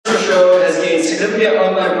significant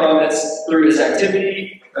online prominence through his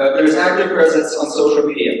activity, through his active presence on social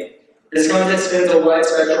media. His content spans a wide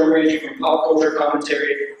spectrum ranging from pop culture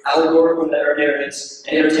commentary, allegorical narratives,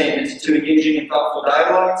 and entertainment to engaging in thoughtful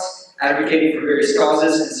dialogues, advocating for various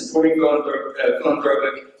causes, and supporting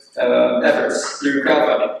philanthropic efforts through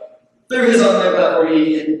crowdfunding. Through his online platform,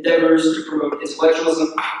 he endeavors to promote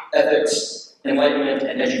intellectualism, ethics, enlightenment,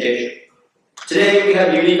 and education. Today, we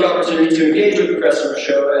have a unique opportunity to engage with Professor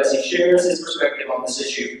Michaud as he shares his perspective on this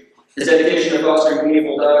issue. His dedication to fostering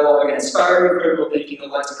meaningful dialogue and inspiring critical thinking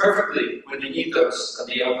aligns perfectly with the ethos of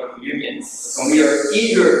the Yale Political Union, and we are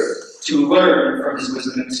eager to learn from his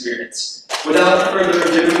wisdom and experience. Without further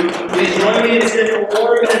ado, please join me in extending a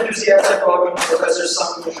warm and enthusiastic welcome to Professor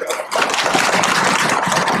Sunn. First,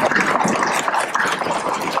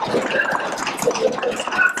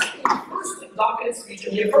 documents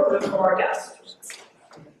featuring the appropriate from our guests.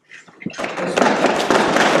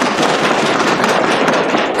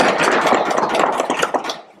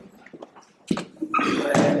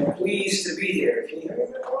 I'm pleased to be here. Can you hear me?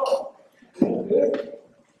 Oh, good.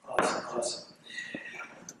 Awesome, awesome.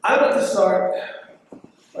 I'd like to start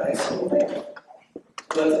by a simple thing.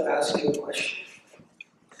 I'd like to ask you a question.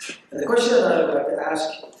 And the question that I would like to ask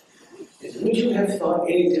you is, would you have thought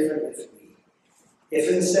any differently from me if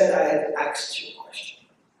instead I had asked you a question?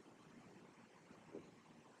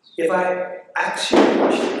 If I asked you a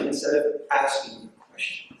question instead of asking you a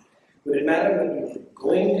question, would it matter what you were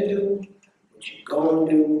going to do, what you're going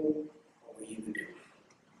to do, or what you would do?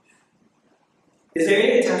 Is there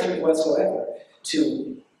any attachment whatsoever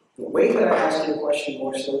to the way that I ask you a question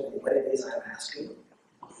more so than what it is I'm asking?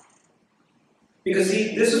 Because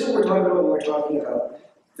see, this is what we're talking about when we're talking about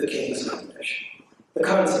the King's English. The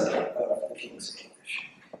concept of the King's English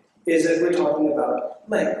is that we're talking about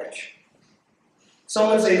language. Some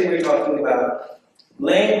would say that we're talking about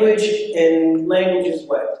language, and language is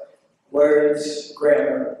what? Words,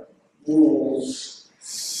 grammar, rules,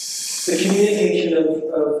 the communication of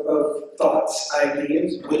thoughts,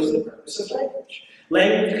 ideas. What is the purpose of language?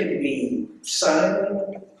 Language could be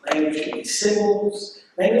sign, language could be symbols,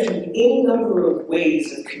 language could be any number of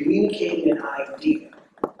ways of communicating an idea.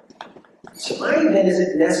 So why then is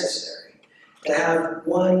it necessary to have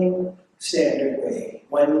one standard way,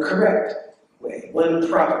 one correct way, one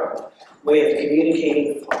proper way of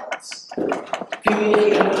communicating thoughts,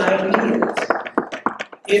 communicating ideas?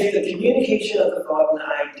 If the communication of the thought and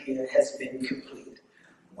idea has been complete,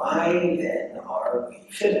 why then are we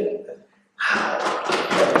fiddling with how?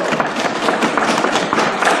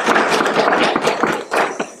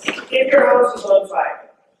 If your house is on fire,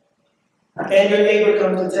 and your neighbor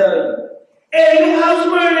comes to tell you, hey, your house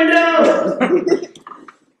is burning down!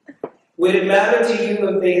 Would it matter to you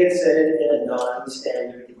if they had said it in a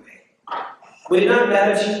non-standard way? Would it not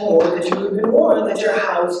matter to you more that you would have been warned that your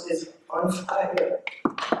house is on fire?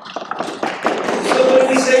 So when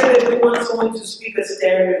we say that we want someone to speak a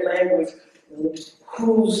standard language,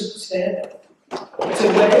 whose standard? To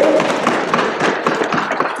where?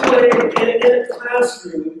 In a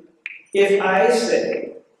classroom, if I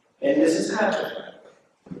say, and this has happened,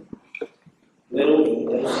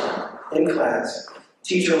 little son, in class,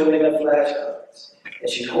 teacher holding up flashcards, and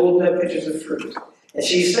she's holding up pictures of fruit, and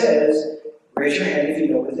she says, raise your hand if you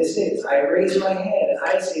know what this is. I raise my hand, and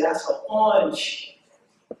I say, that's an orange.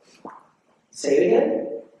 Say it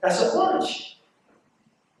again. That's an orange.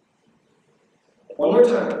 One more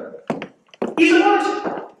time. He's an orange.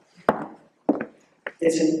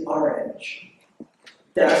 It's an orange.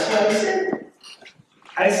 That's what I said.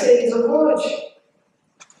 I say it's an orange.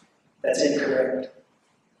 That's incorrect.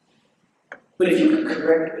 But if you could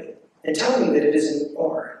correct me and tell me that it is an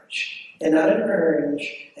orange, and not an orange,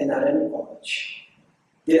 and not an orange,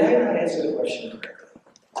 did I not answer the question correctly?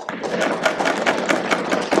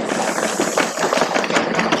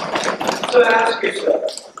 So ask yourself,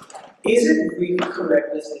 is it really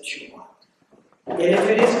correctness that you want? And if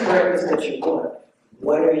it is correctness that you want,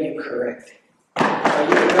 what are you correcting? Are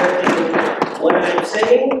you correcting what I'm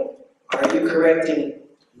saying? Or are you correcting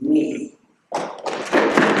me? When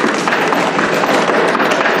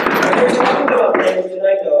we're talking about language, and I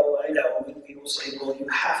know, when people say, well, you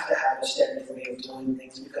have to have a standard way of doing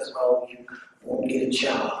things because, well, you won't get a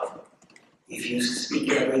job if you speak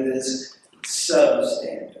in a way that's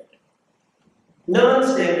substandard.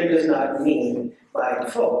 Non-standard does not mean, by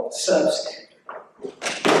default, substandard.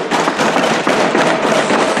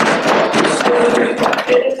 So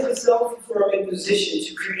it is a self-affirming position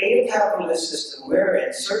to create a capitalist system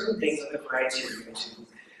wherein certain things are the criteria to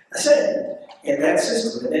ascend in that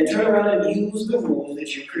system, and then turn around and use the rules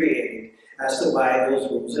that you created as to why those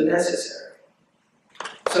rules are necessary.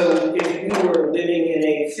 So if we were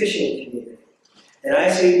fishing community. And I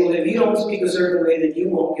say, well, if you don't speak a certain way, then you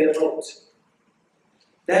won't get a vote.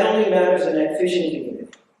 That only matters in that fishing community.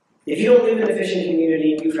 If you don't live in a fishing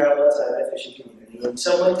community and you travel outside that fishing community, and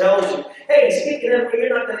someone tells you, hey, speaking that way,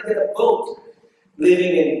 you're not going to get a vote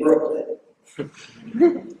living in Brooklyn.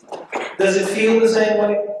 Does it feel the same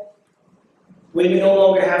way? When you no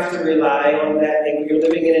longer have to rely on that, and you're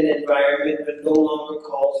living in an environment that no longer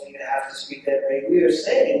calls for you to have to speak that way, we are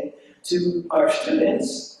saying to our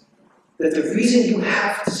students that the reason you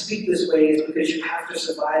have to speak this way is because you have to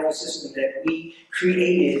survive a system that we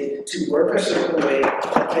created to work a certain way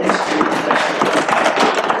against you.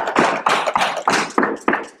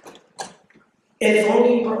 And if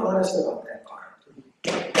only you were honest about that part.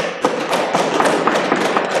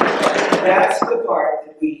 That's the part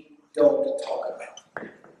that we don't talk about.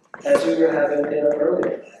 As we were having dinner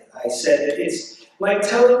earlier, I said that it's like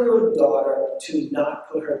telling your daughter to not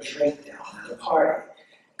put her drink down at a party,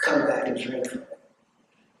 come back and drink from it.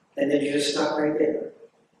 And then you just stop right there.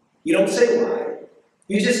 You don't say why.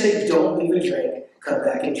 You just say, don't leave a drink, come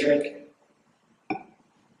back and drink it.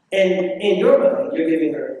 And in your mind, you're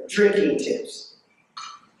giving her drinking tips.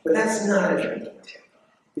 But that's not a drinking tip.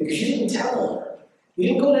 Because you didn't tell her. You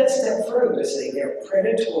didn't go that step further to say they're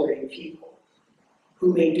predatory people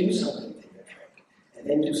who may do something to your drink and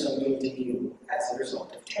then do something to you as a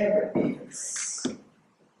result of tampering.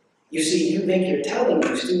 You see, you think you're telling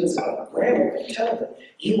your students about grammar, you tell them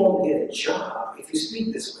you won't get a job if you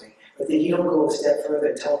speak this way, but then you don't go a step further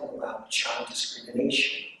and tell them about child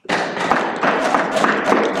discrimination. You're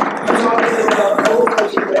talking about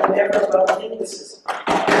culture, but never about linguicism.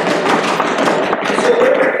 So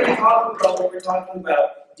what are we talking about when we're talking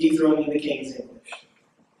about dethroning the King's English?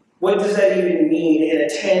 What does that even mean in a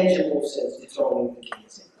tangible sense, dethroning the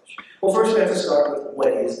King's English? Well, first we have to start with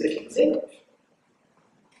what is the King's English?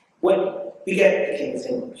 What begat the King's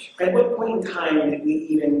English? At what point in time did we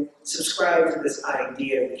even subscribe to this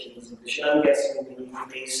idea of the King's English? And I'm guessing that you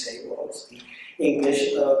may say, well, it's the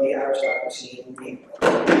English of the aristocracy in England.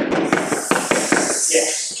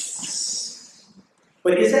 Yes.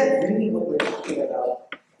 But is that really what we're talking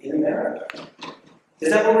about in America? Is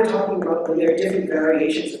that what we're talking about when there are different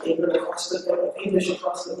variations of English across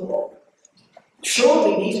the globe?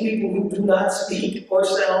 Surely these people who do not speak or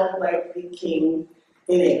sound like the king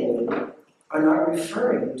in England are not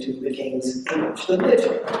referring to the King's English, the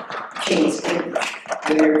literal King's English.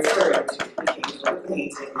 They're referring to the King's or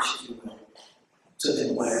Queen's English, if you will. So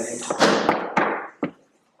then why are they talking?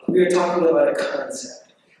 We are talking about a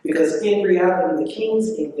concept, because in reality, the King's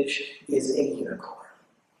English is a unicorn.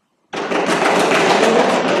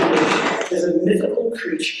 English is a mythical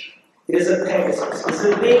creature. It is a Pegasus. It's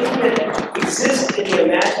a thing that exists in the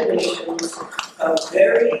imaginations of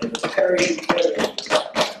very, very, very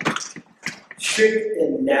strict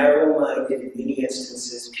and narrow-minded, in many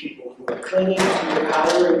instances, people who are clinging to the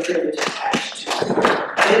power and privilege attached to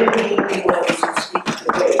them being the ones who speak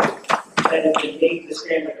the way that have been made the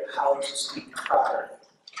standard of how to speak properly.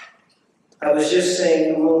 I was just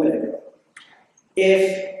saying a moment ago, if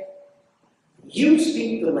you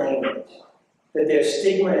speak the language that there's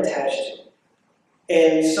stigma attached to,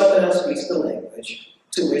 and someone else speaks the language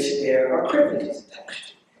to which there are privileges attached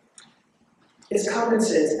to, it's common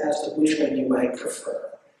sense as to which one you might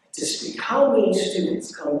prefer to speak. How many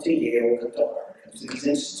students come to Yale, come to Harvard, come to these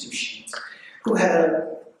institutions, who had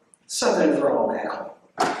a Southern drawl back home?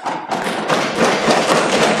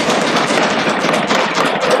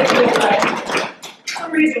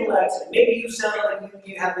 Some reason lacks it. Maybe you sound like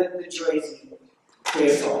you have the Tracy way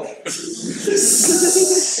of talking.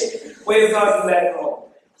 Way of talking back home.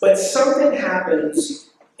 But something happens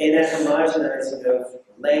in that homogenizing of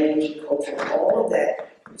language, culture, all of that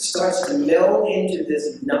starts to meld into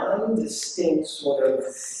this non-distinct sort of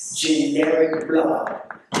generic blob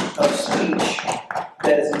of speech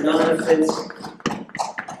that is non-offensive,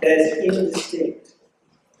 that is indistinct.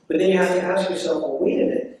 But then you have to ask yourself, well, wait a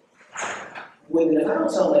minute. Wait a minute, if I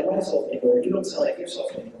don't sound like myself anymore, you don't sound like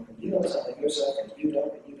yourself anymore, you don't sound like yourself, and you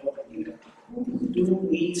don't, and you don't, and you don't. Who do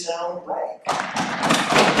we sound like?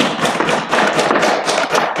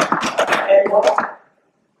 And why?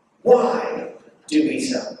 Why do we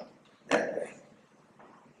sound that way?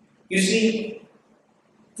 You see,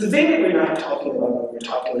 the thing that we're not talking about when we're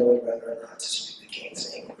talking about whether or not to speak the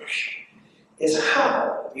King's English is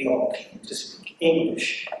how we all came to speak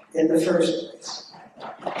English in the first place.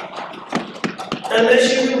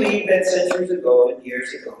 Unless you believe that centuries ago and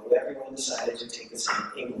years ago, everyone decided to take the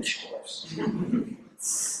same English course.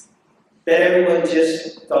 That everyone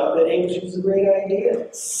just thought that English was a great idea.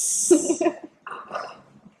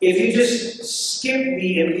 If you just skip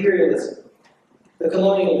the imperialism the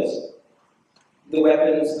colonialism, the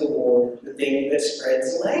weapons, the war, the thing that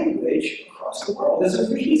spreads language across the world. There's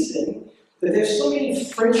a reason that there's so many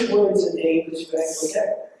French words in the English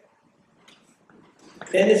vocabulary.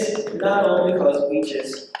 And it's not only because we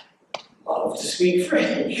just love to speak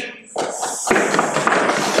French.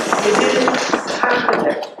 It didn't happen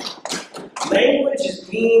that way. Language is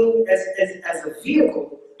being, as a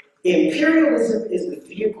vehicle, imperialism is the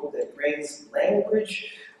vehicle that brings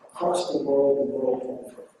language across the world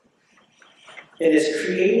over. And it's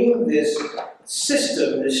creating this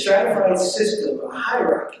system, this stratified system, a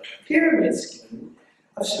hierarchy, a pyramid scheme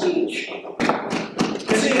of speech.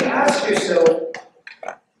 And so you ask yourself,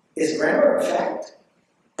 is grammar a fact?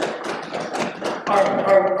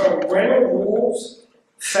 Are grammar rules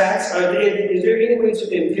facts? Is there any way to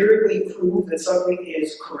empirically prove that something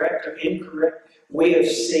is correct or incorrect way of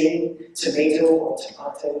saying tomato or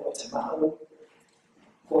tomato or tomato?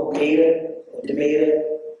 Or beta or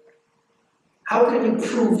demata? How can you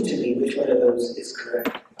prove to me which one of those is correct?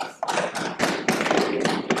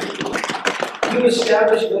 You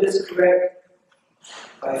establish what is correct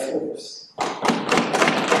by force.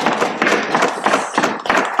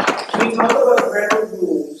 We talk about grammar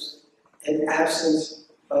rules and absence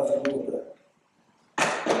of ruler.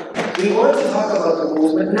 We want to talk about the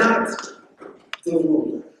rules, but not the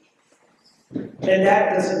ruler. And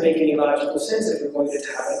that doesn't make any logical sense if we're going to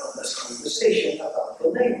have an honest conversation about the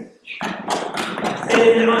language. And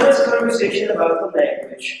in an honest conversation about the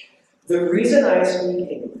language, the reason I speak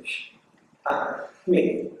English,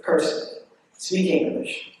 me personally, speak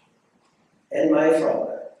English, and my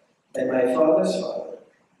father, and my father's father,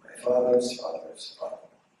 my father's father's father,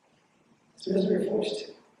 it's because we were forced to.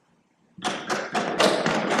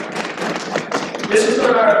 This is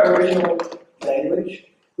not our original language.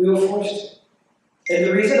 We were forced to. And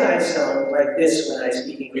the reason I sound like this when I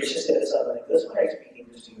speak English instead of sound like this when I speak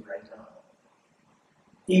English to you right now,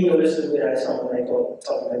 even though this is the way I sound when I talk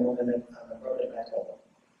to my mom and my brother back home.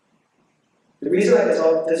 The reason I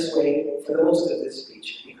talk this way for the most of this speech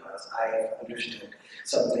is because I have understood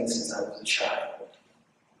something since I was a child.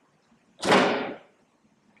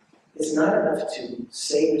 It's not enough to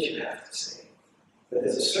say what you have to say, but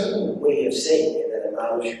there's a certain way of saying it that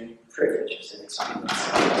allows you privileges and experiences.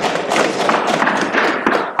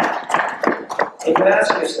 And you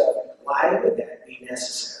ask yourself, why would that be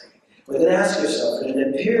necessary? Well, then ask yourself, in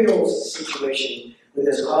an imperial situation where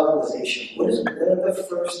there's colonization, what is one of the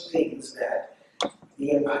first things that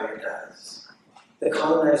the empire does, the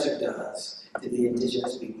colonizer does to the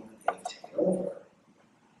indigenous people that they've taken over?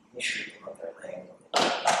 You strip them of their language.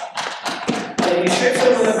 And you strip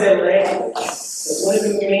them of their language, that's one of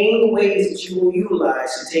the main ways that you will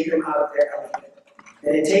utilize to take them out of their element.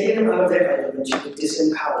 And in taking them out of their element, you will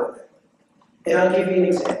disempower them. And I'll give you an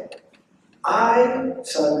example. I,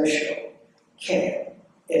 Sunn, can,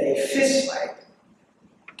 in a fist fight,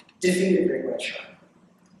 defeat a great white shark.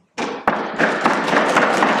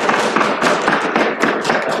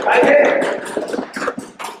 I can.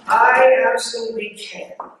 I absolutely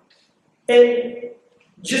can. And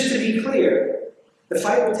just to be clear, the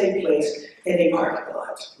fight will take place in a parking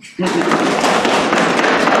lot.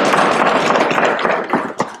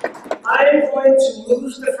 I am going to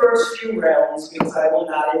lose the first few rounds because I will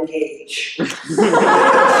not engage.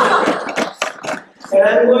 And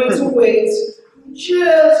I'm going to wait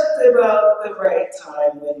just about the right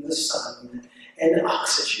time when the sun and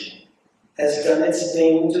oxygen has done its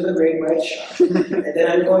thing to the great white shark. And then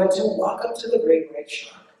I'm going to walk up to the great white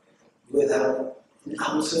shark without an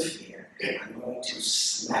ounce of fear. I'm going to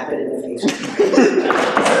slap it in the face with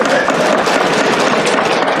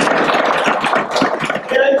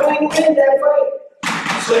and I'm going to win that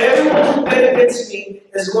fight. So everyone who bet against me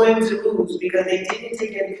is going to lose because they didn't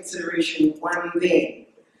take into consideration one thing.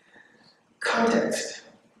 Context.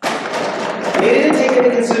 They didn't take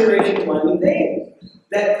into consideration one thing.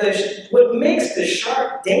 That what makes the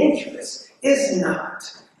shark dangerous is not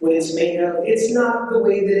what it's made of. It's not the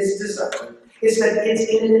way that it's designed. It's that it's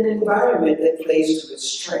in an environment that plays to its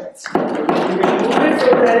strengths. When you remove it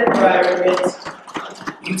from that environment,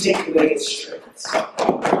 you take away its strengths.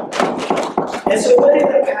 And so what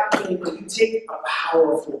ends up happening when you take a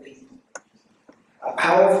powerful people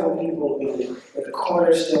who are the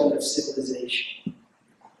cornerstone of civilization,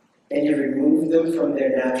 and you remove them from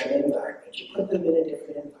their natural environment, you put them in a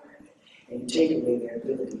different environment, and you take away their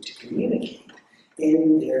ability to communicate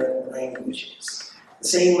in their languages. The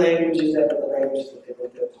same languages that were the languages that they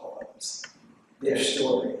wrote their poems, their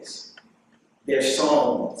stories, their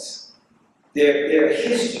songs, their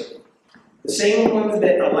history. The same ones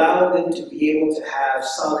that allowed them to be able to have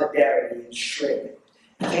solidarity and strength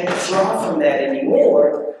You can't draw from that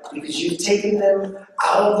anymore because you've taken them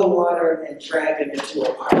out of the water and dragged them into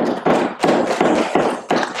a park.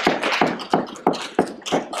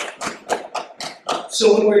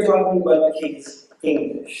 So when we're talking about the King's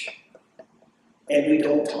English, and we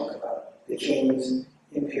don't talk about the King's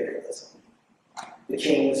imperialism, the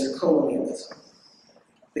King's colonialism,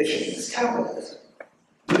 the King's capitalism,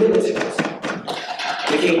 militarism,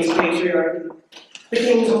 the King's patriarchy, the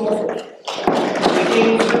King's Overthrow, the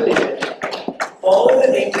King's religion, all of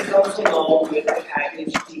the things that comes along with the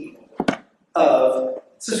package deal of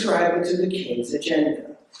subscribing to the King's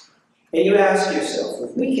agenda. And you ask yourself,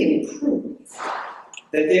 if we can prove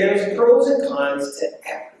that there's pros and cons to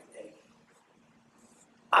everything,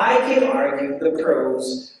 I can argue the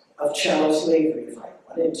pros of chattel slavery if I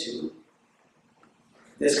wanted to.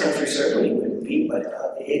 This country certainly wouldn't be, but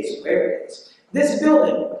it's where it is. This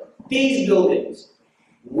building, these buildings,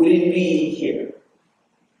 wouldn't be here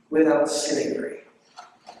without slavery.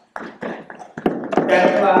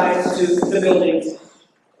 That applies to the buildings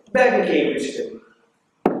back in Cambridge too.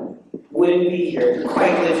 Wouldn't be here,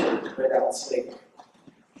 quite literally, without slavery.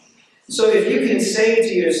 So if you can say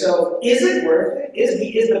to yourself, is it worth it?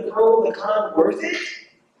 Is the pro, the con worth it?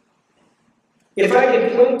 If I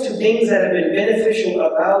can point to things that have been beneficial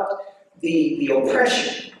about the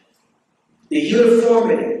oppression, the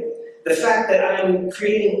uniformity, the fact that I'm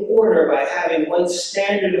creating order by having one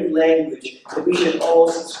standard of language that we should all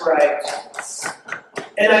subscribe to.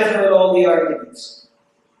 And I've heard all the arguments.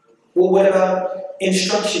 Well, what about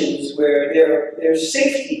instructions where there's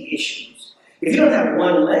safety issues? If you don't have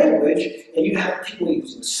one language and you have people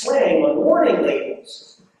using slang on warning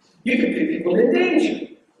labels, you can put people in danger.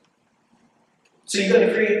 So you're going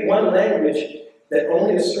to create one language that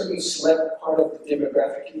only a certain select part of the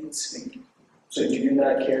demographic can speak. So do you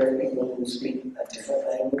not care if people who speak a different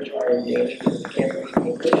language are in danger because they can't speak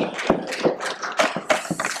English?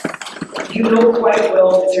 You know quite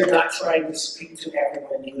well that you're not trying to speak to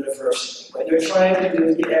everyone universally. What you're trying to do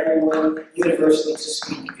is get everyone universally to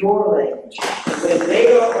speak your language. And when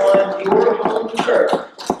they are on your home turf,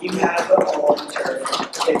 you have the home turf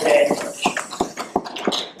advantage.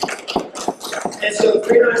 And so if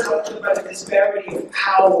we're not talking about a disparity of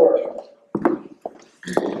power,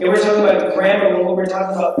 and we're talking about grammar, we're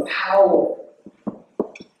talking about power.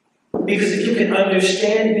 Because if you can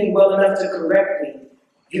understand me well enough to correct me,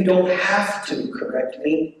 you don't have to correct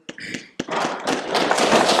me.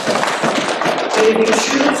 And if you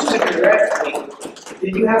choose to correct me,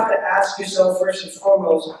 then you have to ask yourself first and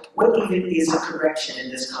foremost, what even is a correction in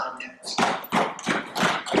this context?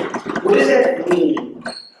 What does that mean?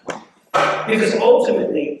 Because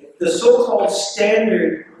ultimately, the so-called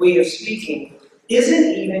standard way of speaking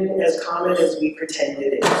isn't even as common as we pretend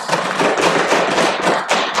it is.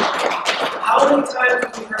 How many times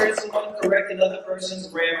have you heard someone correct another person's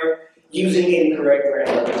grammar using incorrect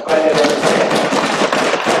grammar by their understanding?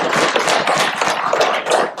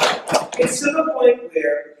 It's to the point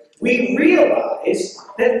where we realize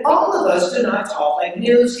that all of us do not talk like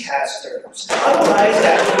newscasters. Otherwise,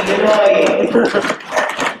 that would be annoying.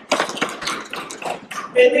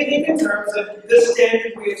 And they think in terms of the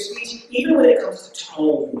standard way of speech, even when it comes to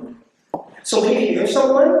tone. So when you hear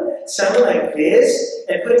someone sound like this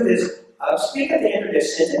and putting this upspeak at the end of their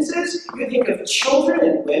sentences, you think of children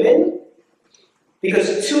and women,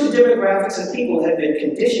 because two demographics of people have been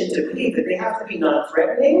conditioned to believe that they have to be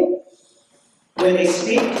non-threatening when they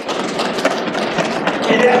speak.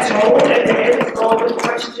 And that tone at the end is called the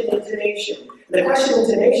question intonation. The question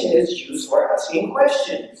intonation is used for asking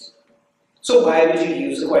questions. So why would you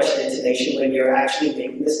use the question intonation when you're actually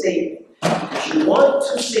making a statement? Because you want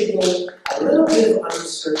to signal a little bit of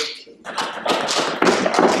uncertainty.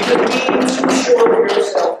 Because being too sure of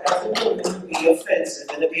yourself as a woman would be offensive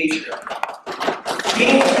in a patriarchy.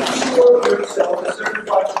 Being too sure of yourself as certain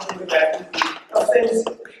parts of the demographic would be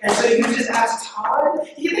offensive. And so you just ask Todd,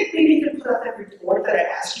 do you think maybe you can put out that report that I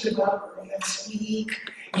asked you about earlier this week?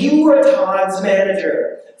 You were Todd's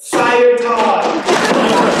manager. Fire Todd.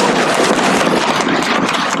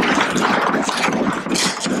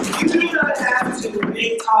 You do not have to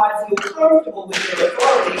make Todd feel comfortable with your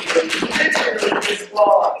authority. You're literally his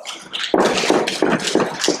boss.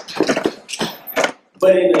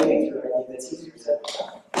 But in the nature of this, he's your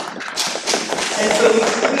secretary. And so we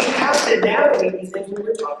have to navigate these things when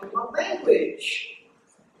we're talking about language.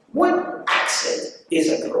 What accent is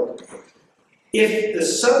appropriate? If the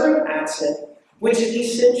Southern accent, which is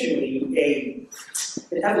essentially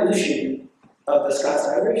an evolution of the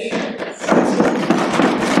Scots-Irish,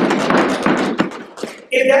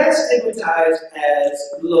 if that's stigmatized as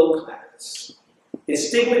low class, it's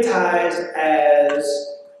stigmatized as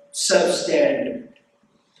substandard.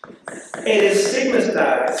 It is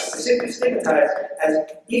stigmatized as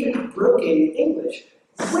even broken English.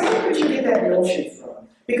 Where did you get that notion from?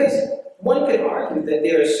 Because one could argue that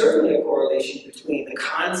there is certainly a correlation between the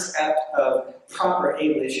concept of proper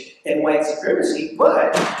English and white supremacy,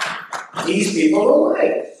 but these people are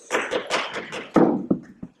white.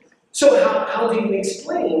 So how do you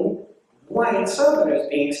explain white Southerners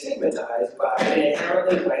being stigmatized by an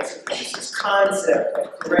inherently white supremacist concept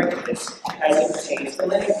of correctness as it pertains to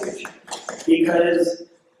language? Because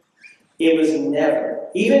it was never,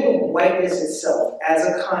 even whiteness itself as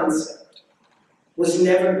a concept, was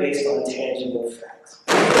never based on tangible facts.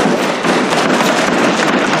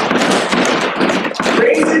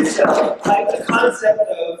 Race itself, like the concept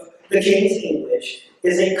of the King's English,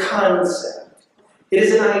 is a concept. It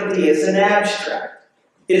is an idea, it's an abstract.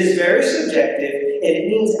 It is very subjective, and it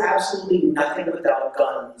means absolutely nothing without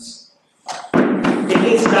guns. It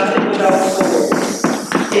means nothing without swords.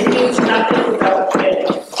 It means nothing without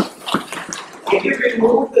cannons. If you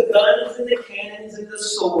remove the guns and the cannons and the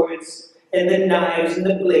swords and the knives and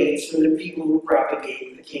the blades from the people who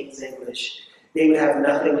propagate the King's English, they would have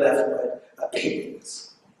nothing left but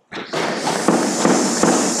opinions. You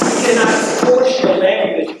cannot force your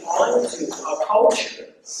language onto a culture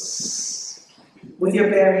with your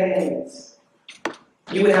bare hands.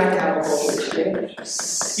 You would have to have a cultural exchange.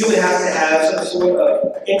 You would have to have some sort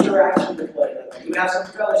of interaction with one another. You would have some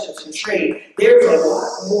fellowship, some trade. There's a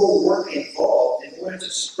lot more work involved in order to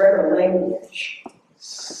spread a language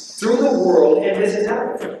through the world, and this is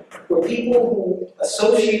happening, where people who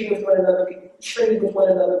associate with one another, people trade with one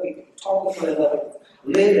another, people talk with one another,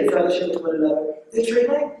 live in fellowship with one another, they trade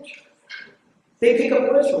language. They pick up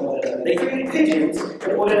words from one another. They create pigeons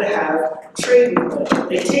in order to have trade with one another.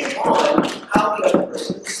 They take on how the other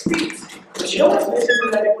person speaks. But you know what's missing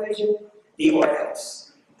from that equation? The or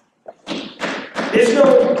else. There's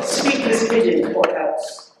no speak this pigeon or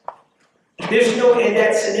else. There's no, in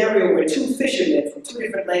that scenario where two fishermen from two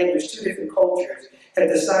different languages, two different cultures, have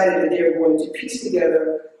decided that they're going to piece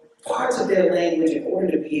together parts of their language in order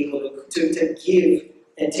to be able to give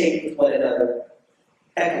and take with one another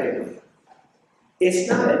equitably. It's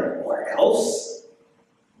not an or else.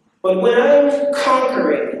 But when I'm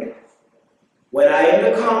conquering, when I am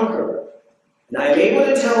the conqueror, and I'm able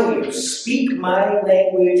to tell you, speak my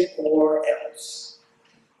language or else,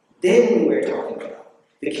 then we're talking about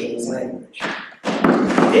the King's language.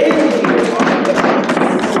 Then we're talking about,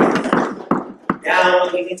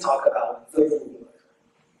 now we can talk about the ruler.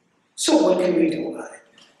 So what can we do about it?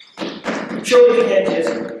 Surely we can't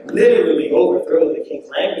just literally overthrow the King's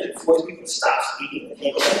language and force people to stop speaking the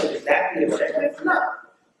King's language. Is that the objective? No.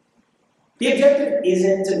 The objective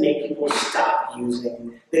isn't to make people stop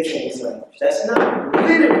using the King's language. That's not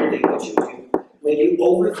literally what you do when you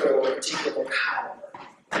overthrow a particular power.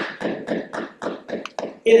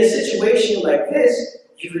 In a situation like this,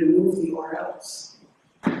 you remove the or else.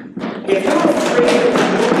 If you're afraid of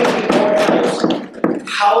removing the or else,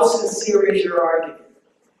 how sincere is your argument?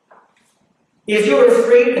 If you're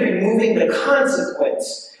afraid of removing the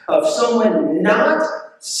consequence of someone not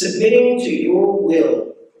submitting to your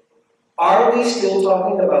will, are we still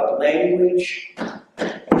talking about language?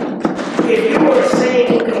 If you are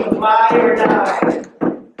saying comply or die,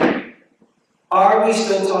 are we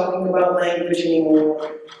still talking about language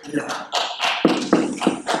anymore? No.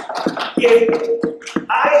 If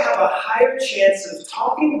I have a higher chance of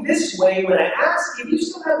talking this way when I ask if you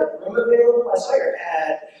still have a room available, I saw your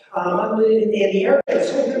ad. I'm in the area,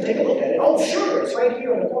 so we can take a look at it. Oh, sure, it's right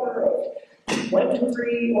here on the corner of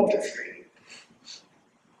 123 Walter Street.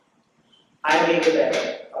 I may get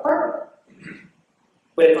that apartment.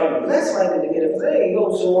 But if I'm less likely to get it, hey,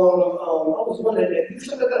 yo, so I was wondering if you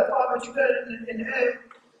still got that apartment, you got it in the ad.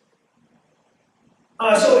 I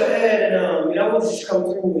saw the ad, and I want you to come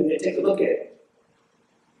through and take a look at it.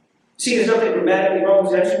 See, there's nothing grammatically wrong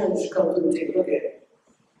with that. I just want you to come through and take a look at it.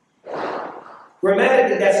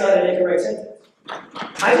 Grammatically, that's not an incorrect sentence.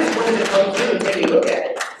 I just wanted to come through and take a look at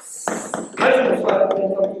it. I just want to fly up and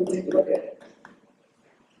come through and take a look at it.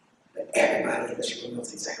 But everybody in this room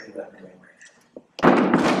knows exactly what I'm doing right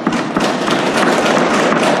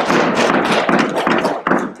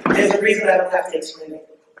now. There's a reason I don't have to explain it.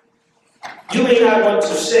 You may not want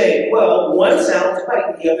to say, well, one sounds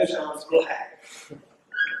white and the other sounds black.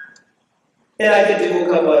 And I could do a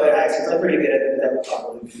couple other accents. I'm pretty good at it, but that would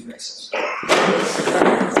probably be racist.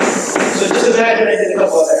 So just imagine I did a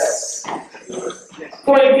couple other accents.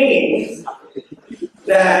 Point being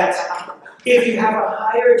that if you have a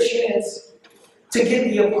higher chance to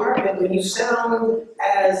get the apartment when you sound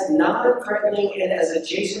as non-threatening and as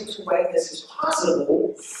adjacent to whiteness as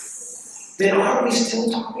possible, then are we still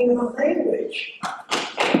talking about language?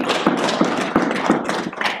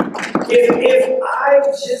 If I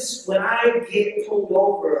just, when I get pulled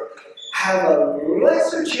over, have a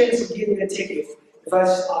lesser chance of getting a ticket, if I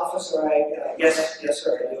say, officer, yes,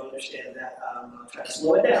 sir, I do understand that. I'll try to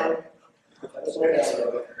slow it down.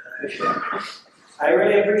 I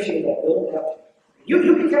really appreciate that. Build it up.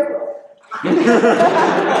 You be careful.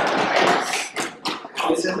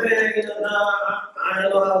 He said, man, you know, nah, I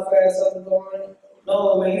don't know how fast I'm going.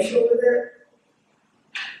 No, man, you sure with that?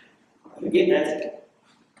 You're getting that ticket.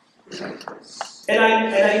 And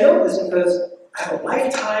I know this because I have a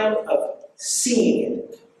lifetime of seeing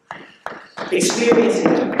it,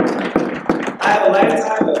 experiencing it. I have a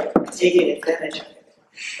lifetime of taking advantage of it.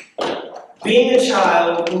 Being a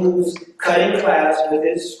child who's cutting class with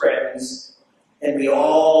his friends, and we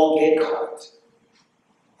all get caught.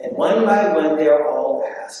 And one by one, they're all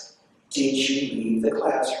asked, did you leave the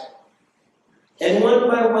classroom? And one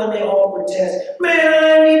by one, they all protest, man,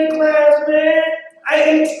 I leave class, man. I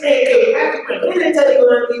ain't hey, I didn't tell you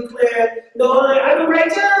when I leave class. No, I go right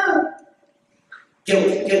down.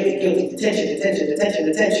 Guilty, detention.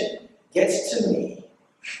 Gets to me.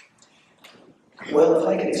 Well, if I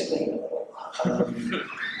could explain a little.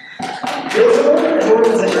 There was a moment the door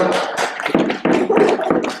was ajar.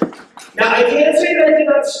 Now, I can't say that I did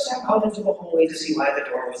not step out into the hallway to see why the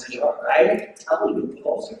door was ajar. I tell you,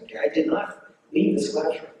 also, I did not leave this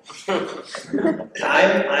classroom.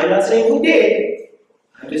 I'm not saying who did.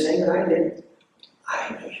 I'm just saying that I didn't. I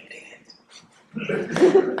know you didn't.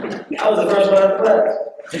 I was the first one out of class.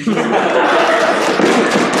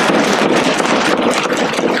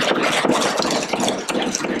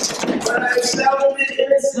 But I sounded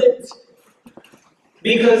innocent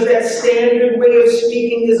because that standard way of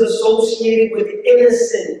speaking is associated with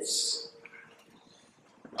innocence.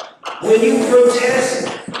 When you protest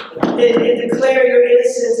and declare your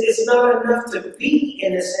innocence, it's not enough to be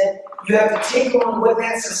innocent. You have to take on what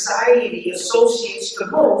that society associates the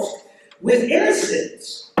most with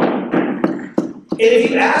innocence. And if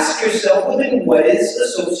you ask yourself, well, then what is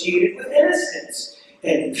associated with innocence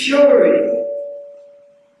and purity?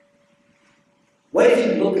 What if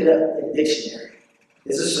you look it up in the dictionary?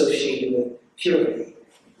 Is associated with purity,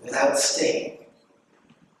 without stain,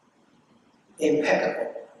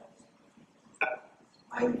 impeccable,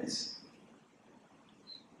 whiteness.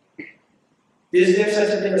 Is there such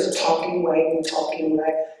a thing as talking white and talking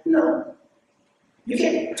black? No. You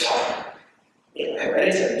can't talk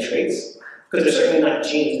hereditary traits, because they're certainly not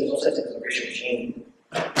genes. There's no such thing as a racial gene.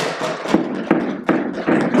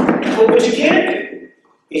 But what you can do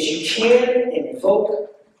is you can invoke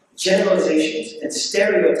generalizations and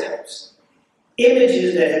stereotypes,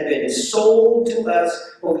 images that have been sold to us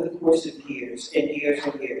over the course of years and years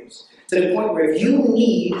and years, to the point where if you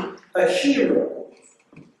need a hero,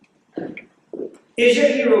 is your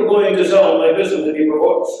hero going to sound like this with a deeper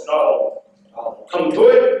voice? No. I'll come to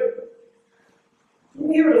it.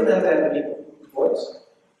 Your hero doesn't have to have a deeper voice.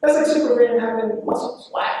 That's like Superman having muscles.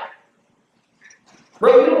 Why?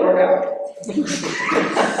 Bro, you don't work out.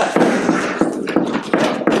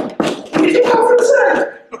 You do come from the side.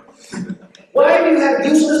 Why do you have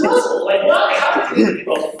useless muscles? Like, why? How do you get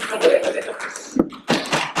muscles?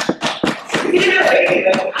 You didn't have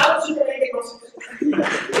anything. How does Superman get muscles?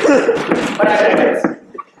 But I digress.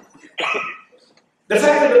 The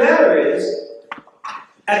fact of the matter is,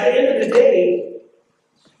 at the end of the day,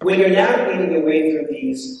 when you're navigating your way through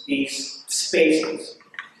these spaces,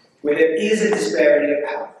 where there is a disparity of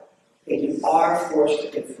power, and you are forced to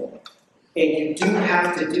conform, and you do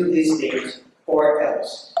have to do these things or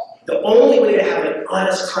else, the only way to have an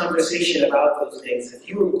honest conversation about those things is if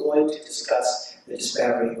you are going to discuss the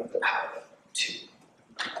disparity of the power too.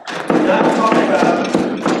 Do not talk about,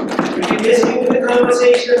 if you're listening to the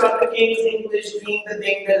conversation about the King's English being the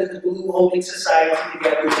thing that is the glue holding society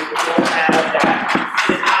together, if you don't have that,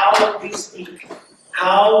 then how will we speak?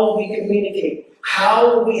 How will we communicate? How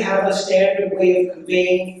will we have a standard way of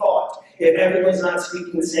conveying thought if everyone's not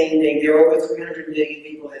speaking the same thing? There are over 300 million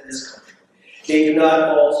people in this country. They do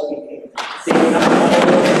not all speak English. They do not all.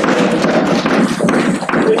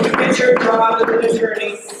 When you get your job as an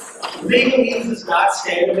attorney, legalese is not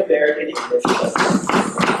standard American English.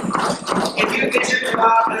 If you get your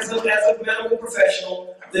job as a medical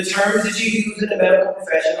professional, the terms that you use in the medical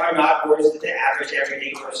profession are not words that the average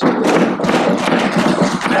everyday person uses.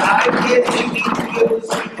 The idea that you need to be able to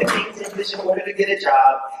speak the King's English in order to get a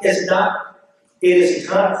job is not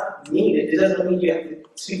needed. It doesn't mean you have to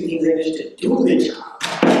speak the King's English to do the job.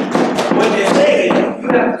 What they're saying, you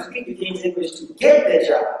have to speak the King's English to get the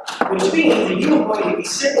job, which means that you're going to be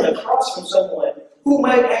sitting across from someone who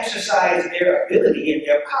might exercise their ability and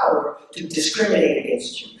their power to discriminate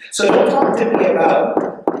against you. So don't talk to me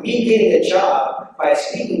about me getting a job by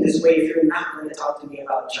speaking this way if you're not going to talk to me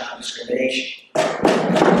about job discrimination.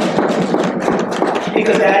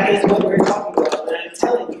 Because that is what we're talking about, and I'm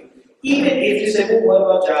telling you. Even if you say, well,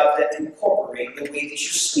 what about jobs that incorporate the way that you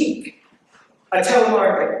speak? A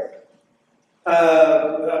telemarketer,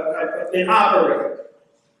 an operator,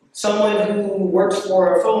 someone who works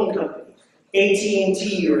for a phone company,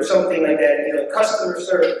 AT&T or something like that, customer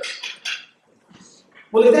service.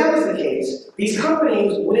 Well, if that was the case, these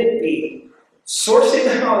companies wouldn't be sourcing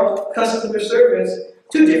out customer service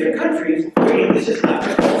to different countries where English is not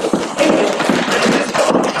English is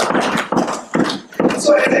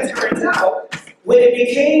so as it turns out, when it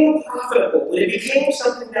became profitable, when it became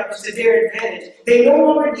something that was to their advantage, they no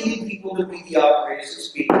longer needed people to be the operators who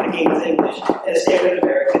speak the King's English in a standard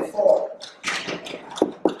American form.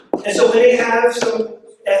 And so when they have some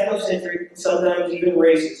ethnocentric, sometimes even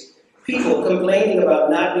racist, people complaining about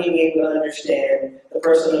not being able to understand the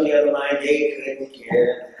person on the other line, they couldn't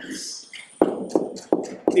care less.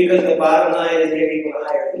 Because the bottom line is they're able to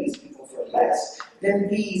hire these people for less than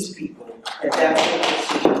these people. And that's what the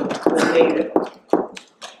decision was made.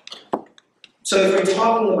 So if we're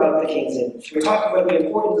talking about the King's English, we're talking about the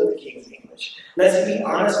importance of the King's English, let's be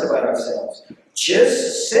honest about ourselves.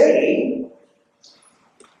 Just say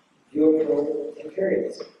you're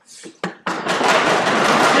pro-imperialism.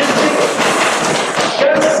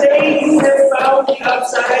 Just say you have found the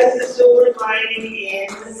upside of the silver lining in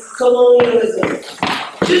colonialism.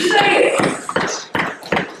 Just say it.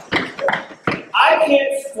 I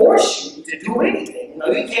can't force you to do anything.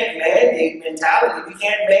 You can't mandate mentality. You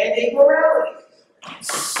can't mandate morality.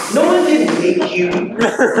 No one can make you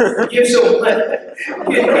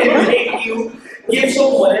give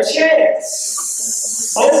someone a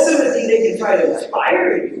chance. Ultimately, they can try to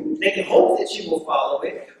inspire you. They can hope that you will follow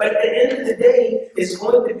it. But at the end of the day, it's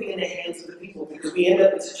going to be in the hands of the people because we end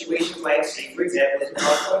up in situations like, say, for example, as we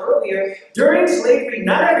talked about earlier, during slavery,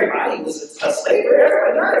 not everybody was a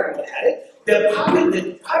slaver. Not everyone had it.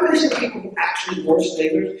 The population of people who actually were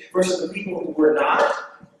slavers versus the people who were not,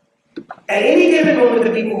 at any given moment,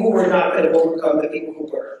 the people who were not could have overcome the people who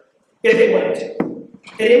were, if they wanted to.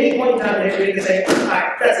 At any point in time, they could say, all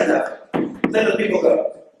right, that's enough. Let the people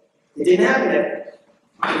go. It didn't happen that way.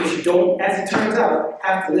 Because you don't, as it turns out,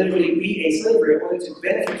 have to literally be a slaver in order to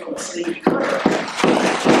benefit from a slave economy.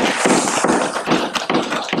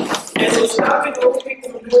 And so stopping those people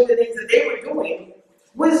from doing the things that they were doing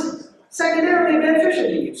was secondarily beneficial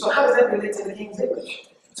to you. So how does that relate to the King's English?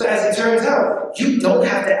 So as it turns out, you don't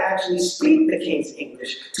have to actually speak the King's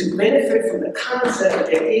English to benefit from the concept that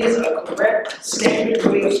there is a correct standard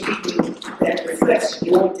way of speaking that reflects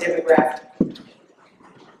your demographic.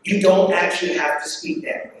 You don't actually have to speak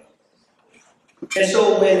that way. And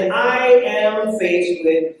so when I am faced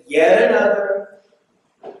with yet another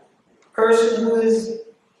person who is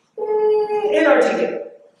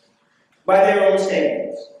inarticulate by their own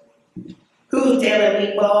standards, who's telling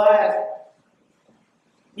me, boy,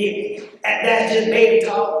 that's just baby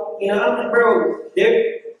talk. I'm like, bro,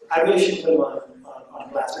 I really should put him on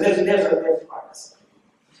blast. But there's an artist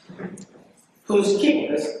who's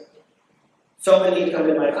keeping this, felt the need to come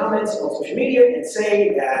in my comments on social media and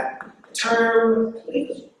say that the term, I believe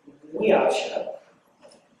it was Weaksha,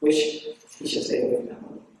 which he should stay away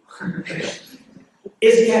from,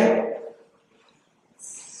 is ghetto.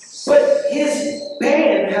 But his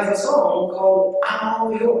band has a song called I'm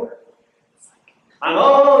All Yours. I'm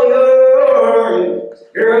all yours,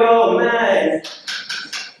 you're all mine.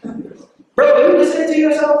 Bro, are you listening to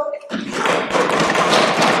yourself?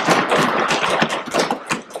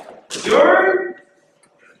 Yearn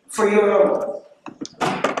for your own.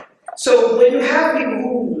 So when you have people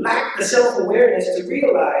who lack the self-awareness to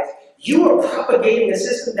realize you are propagating a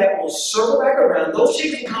system that will circle back around, those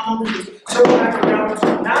chicken come circle back around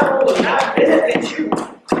to not only not benefit you,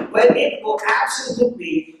 but it will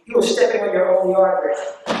absolutely, you are stepping on your own yard right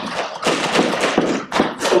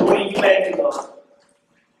now. So what are you banking on?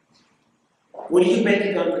 What are you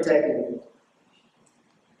banking on protecting you?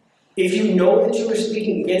 If you know that you are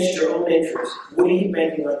speaking against your own interests, what are you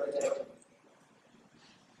banking on protecting?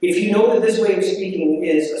 If you know that this way of speaking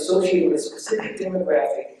is associated with a specific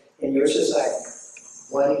demographic in your society,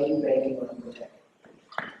 what are you banking on protecting?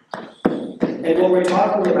 And what we're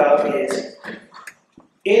talking about is,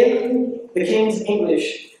 in the King's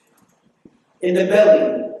English, in the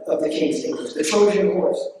belly of the King's English, the Trojan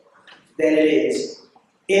horse that it is,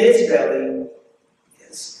 in its belly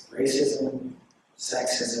is racism,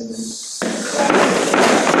 sexism, classism.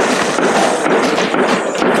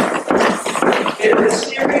 It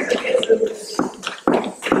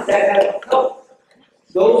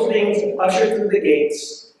things usher through the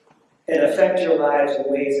gates and affect your lives in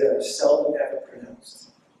ways that are seldom ever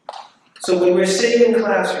pronounced. So when we're sitting in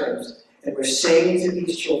classrooms and we're saying to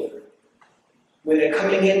these children, when they're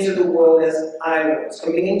coming into the world as I was,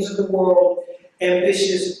 coming into the world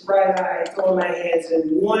ambitious, bright-eyed, throwing my hands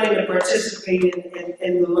and wanting to participate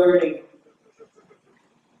in the learning,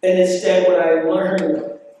 and instead what I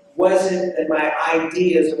learned wasn't that my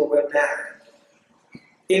ideas were what mattered.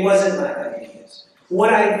 It wasn't my ideas.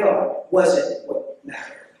 What I thought wasn't what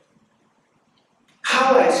mattered.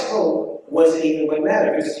 How I spoke wasn't even what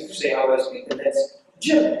mattered, because if you say how I speak, then that's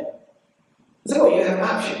general. So you have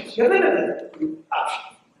options. You have limited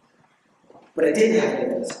options. But I didn't have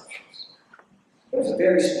limited options. There was a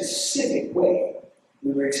very specific way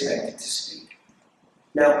we were expected to speak.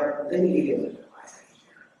 Now, let me give you a little bit of my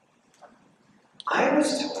idea. I was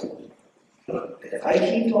told that if I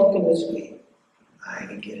keep talking this way, I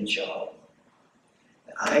can get a job.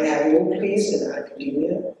 I have no place in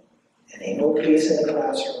academia, and ain't no place in the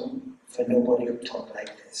classroom for nobody who talk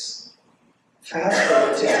like this. Fast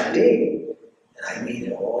forward to today, and I made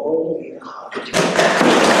it all the way to Harvard.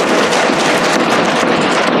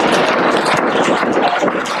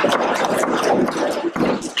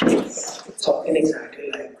 Talking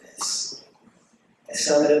exactly like this. And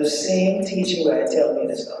some of them same teaching where I tell me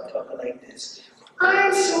to start talking like this.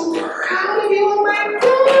 I'm so proud of you, oh my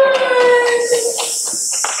gosh!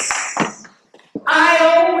 I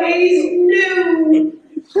always knew!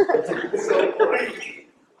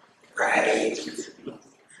 Right.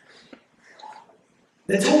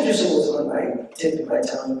 The told you so was on my tip of my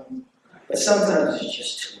tongue, but sometimes it's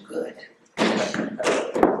just too good.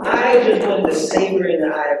 I just wanted to savor in the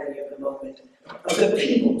irony of the moment, of the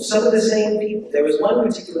people, some of the same people. There was one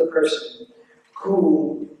particular person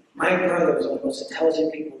who, my brother was one of the most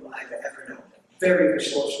intelligent people I've ever known. Very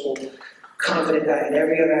resourceful, confident guy in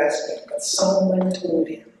every other aspect, but someone told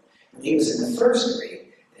him when he was in the first grade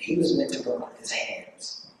that he was meant to work with his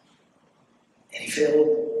hands. And he failed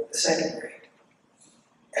the second grade.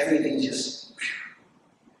 Everything just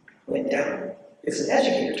went down. Because an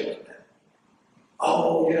educator told him that.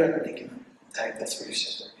 Oh, you're not thinking type, that's for your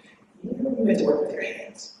sister. You're meant to work with your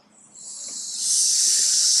hands.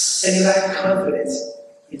 And he lacked confidence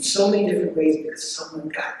in so many different ways because someone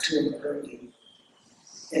got to him early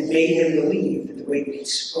and made him believe that the way that he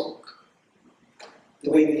spoke,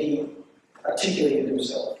 the way that he articulated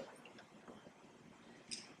himself,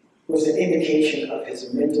 was an indication of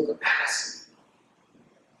his mental capacity,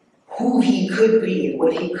 who he could be and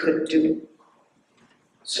what he could do.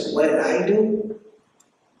 So what did I do?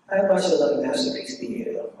 I watched a lot of masterpiece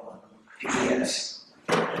theater on PBS.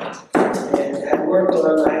 And I worked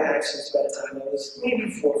on my accents by the time I was maybe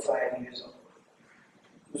 4 or 5 years old.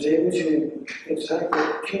 I was able to exact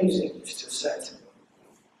the King's English to a certain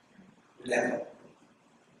level.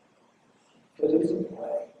 But it was a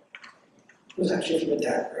play. It was actually from a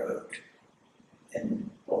dark road. And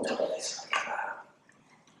all twice.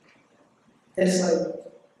 And it's like,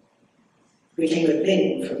 it became a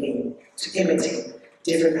thing for me to imitate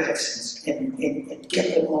different accents and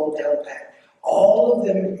get them all down pat. All of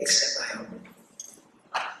them except my own.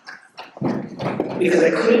 Because I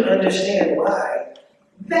couldn't understand why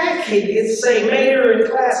that kid gets to say mayor in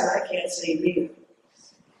class and I can't say mayor.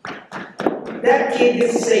 That kid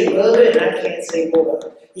gets to say Bubba and I can't say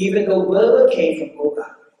Bubba, even though Bubba came from Bubba.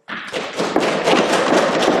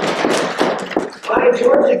 Why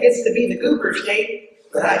Georgia gets to be the Goober state,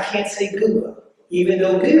 but I can't say Gooba, even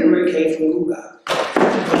though Goober came from Gooba.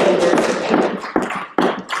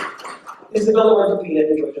 Is the Delaware word for peanut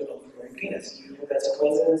and Georgia known for growing peanuts? Do you think that's a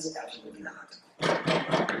coincidence? Absolutely not.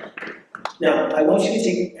 Now, I want you to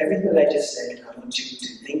take everything that I just said and I want you to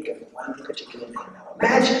think of one particular thing. Now,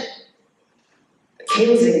 imagine the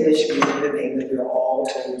King's English being the thing that we're all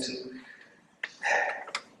told to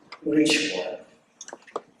reach for.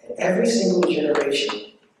 And every single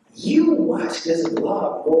generation, you watch this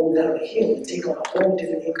blob roll down a hill and take on a whole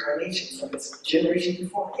different incarnation from its generation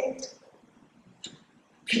before it.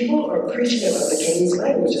 People are preaching about the King's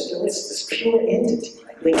language as though it's this pure entity,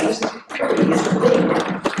 like linguistic purity is the thing.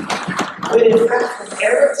 But in fact, from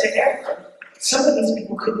era to era, some of these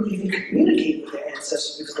people couldn't even communicate with their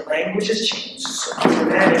ancestors because the language has changed so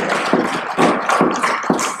dramatically.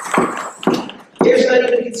 There's not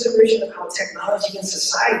even consideration of how technology and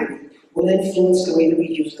society will influence the way that we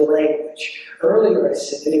use the language. Earlier I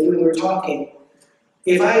said that if we were talking,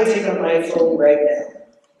 if I take up my phone right now,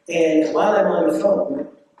 and while I'm on the phone,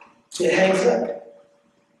 it hangs up.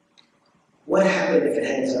 What happened if it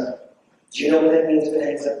hangs up? Do you know what that means if it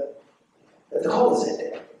hangs up? That the call is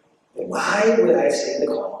ended. Why would I say the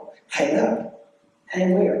call? Hang up.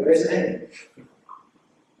 Hang where? Where's it hanging?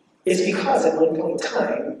 It's because at one point in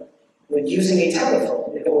time, when using a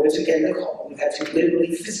telephone in order to get the call, you had to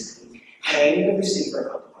literally physically hang the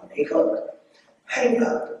receiver up on a hook. Hang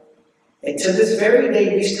up. And to this very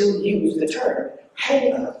day, we still use the term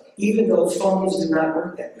hang up, even though phones do not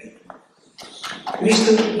work that way. We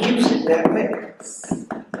still use it that way.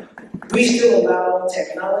 We still allow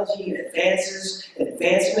technology and advances and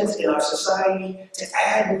advancements in our society to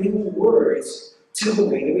add new words to the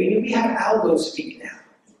way that we do. We have algo speak now.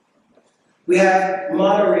 We have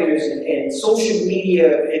moderators and social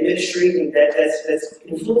media administrating that's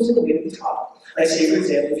influencing the way that we talk. Like say, for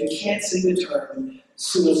example, if you can't say the term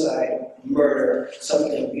suicide, murder,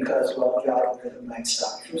 something because, well, the algorithm might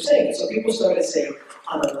stop you from saying it. So people started saying,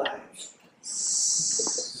 I'm alive.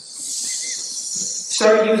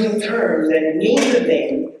 Start using terms that mean the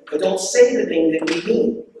thing, but don't say the thing that we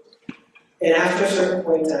mean. And after a certain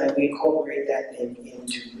point in time, we incorporate that thing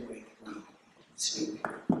into the way that we speak.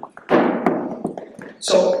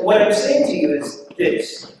 So what I'm saying to you is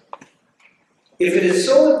this. If it is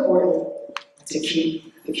so important to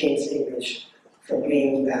keep the King's English from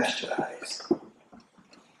being bastardized,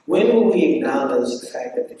 when will we acknowledge the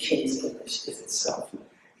fact that the King's English is itself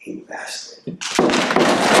a bastard?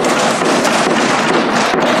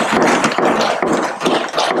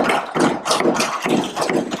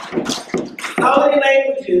 How many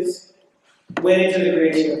languages went into the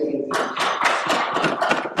creation of the English?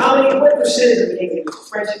 What percentage of the English is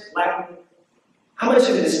French, Latin? How much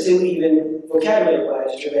of it is still even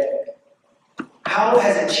vocabulary-wise Germanic? How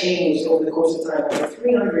has it changed over the course of time? Over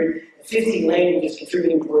 350 languages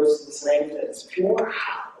contributing words to this language that is pure.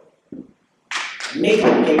 How? Make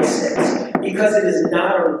it make sense. Because it is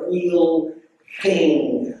not a real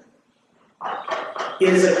thing. It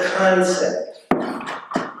is a concept.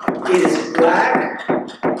 It is black.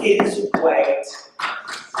 It is white.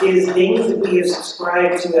 It is things that we have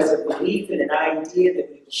subscribed to as a belief and an idea that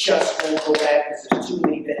we just won't go back because there's too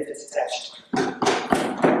many benefits attached to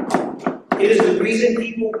it. It is the reason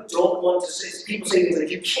people don't want to say, people say things like,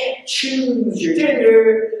 you can't choose your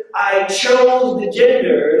gender. I chose the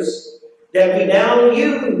genders that we now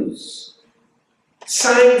use.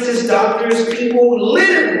 Scientists, doctors, people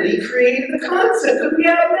literally created the concept that we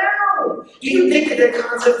have now. Do you think that that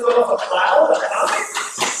concept fell off a cloud, a comet?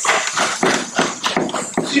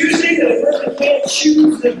 So you're saying that a person can't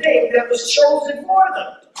choose the thing that was chosen for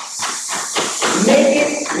them. Make it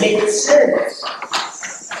make sense.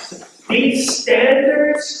 These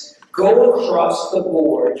standards go across the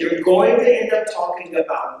board. You're going to end up talking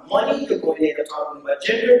about money, you're going to end up talking about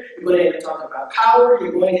gender, you're going to end up talking about power,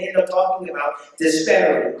 you're going to end up talking about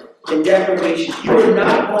disparity and deprivation. You're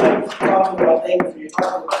not going to be talking about language when you're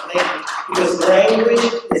talking about language, because language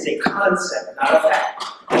is a concept, not a fact.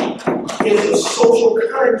 It is a social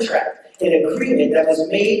contract, an agreement that was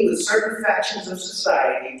made with certain factions of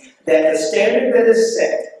society that the standard that is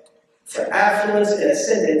set for affluence and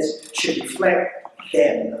ascendance should reflect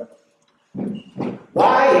them.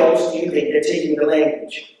 Why else do you think they're taking the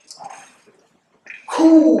language?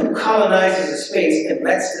 Who colonizes a space and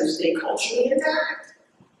lets them stay culturally intact?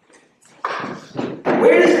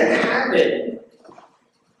 Where does that happen?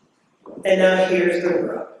 And now here's the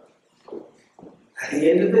rub. At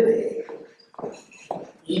the end of the day,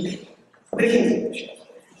 the King's English.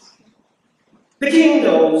 The king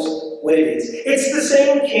knows what it is. It's the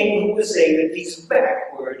same king who would say that these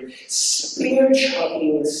backward,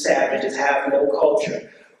 spear-chucking savages have no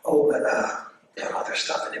culture. Oh, but there are other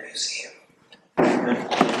stuff in the museum.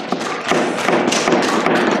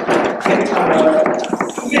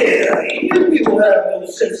 Yeah, you people have no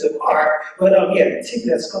sense of art, but yeah, take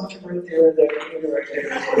that sculpture right there, right there.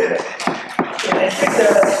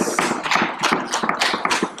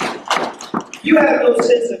 You have no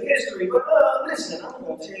sense of history, but listen, I'm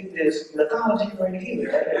going to take this mythology right here.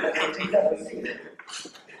 I'm going to take that right here.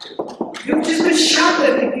 You've just been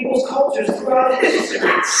shoplifting people's cultures throughout history.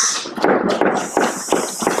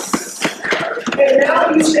 And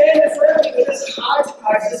now you stand in front of me with this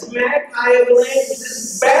hodgepodge, this magpie of a language,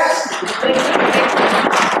 this bastard thing.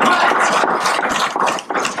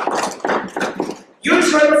 You're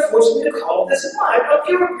trying to force me to call this mine a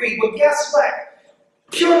pure breed, but guess what?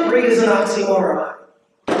 Pure breed is an oxymoron.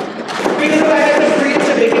 Because if I had to breed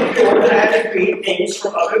to make it pure, then I had to create things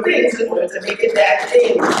from other things in order to make it that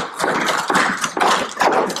thing.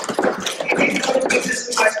 It didn't come into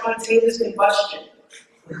existence by spontaneous combustion.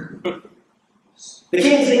 The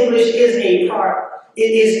King's English is a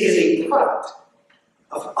product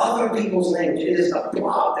of other people's language. It is a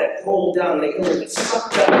blob that rolled down the hill and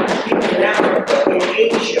sucked up people in Africa, in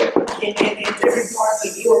Asia, in different parts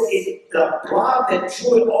of Europe. the blob that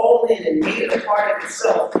drew it all in and made it a part of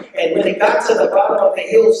itself. And when it got to the bottom of the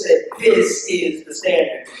hill, said, "This is the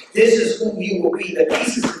standard. This is who you will be. The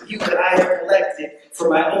pieces of you that I have collected for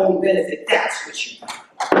my own benefit. That's what you are."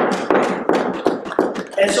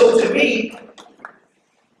 And so to me,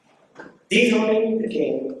 dethroning the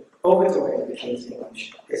king, overthrowing the king's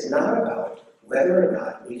English, is not about whether or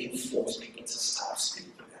not we can force people to stop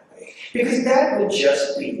speaking that way. Because that would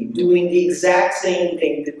just be doing the exact same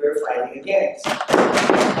thing that we're fighting against.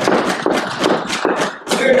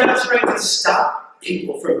 We're not trying to stop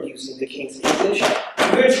people from using the king's English.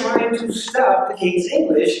 We're trying to stop the king's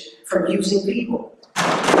English from using people.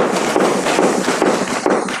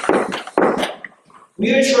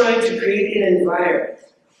 We are trying to create an environment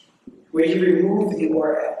where you remove the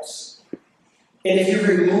or else. And if you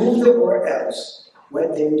remove the or else,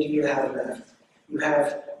 what then do you have left? You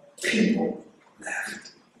have people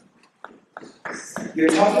left. You're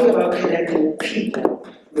talking about connecting people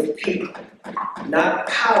with people, not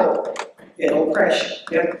power and oppression.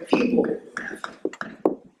 You have people left.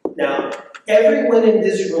 Now, everyone in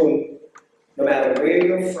this room, no matter where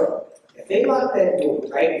you're from, if they lock that door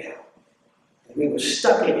right now, and we were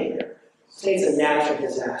stuck in here, say it's a natural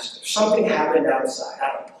disaster, something happened outside, I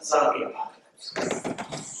don't know, zombie apocalypse.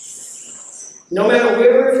 No matter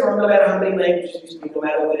where we're from, no matter how many languages we speak, no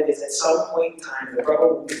matter what it is, at some point in time, the rubber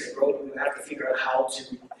will meet the road, and we have to figure out how to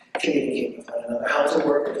communicate with one another, how to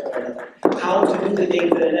work with one another, how to do the things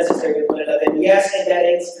that are necessary with one another. And yes, in that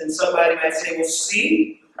instance, somebody might say, well,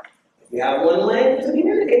 see, if we have one language to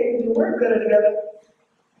communicate, we can work better together.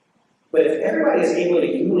 But if everybody is able to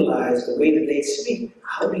utilize the way that they speak,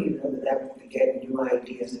 how do you know that that will get new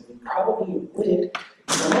ideas that we probably wouldn't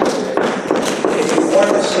come up with if we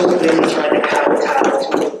weren't so busy trying to kowtow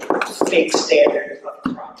to a fake standard of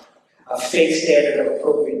proper, a fake standard of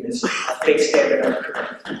appropriateness, a fake standard of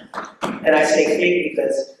correct. And I say fake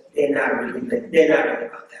because they're not really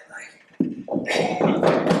about that life. In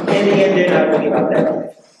the end, they're not really about that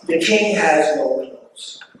life. The king has no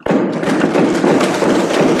clothes.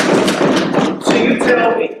 So you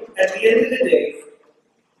tell me, at the end of the day,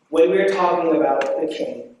 when we're talking about the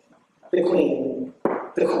king, the queen,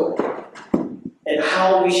 the court, and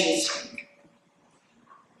how we should speak,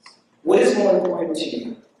 what is more important to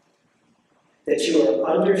you? That you are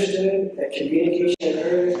understood, that communication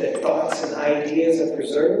occurs, that thoughts and ideas are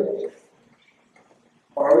preserved?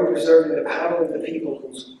 Or are we preserving the power of the people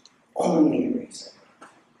whose only reason,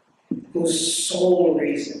 whose sole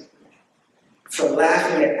reason for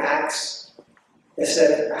laughing at acts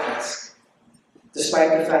instead of ask,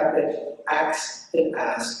 despite the fact that acts and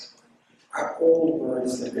ask are old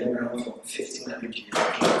words that have been around for 1,500 years,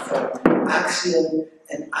 from axiom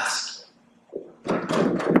and asking.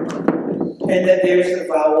 And that there's the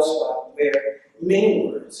vowel swap where many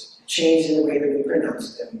words change in the way that we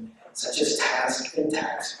pronounce them, such as task and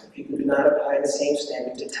tax. People do not apply the same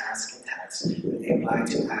standard to task and tax, but they apply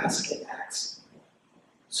to ask and ask.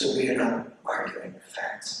 So we are not arguing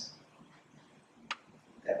facts.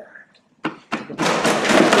 That rhymed.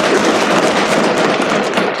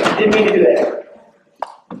 Didn't mean to do that.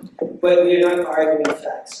 But we are not arguing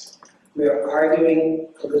facts. We are arguing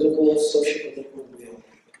political, social-political will.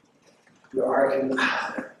 We are arguing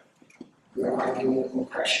power. We are arguing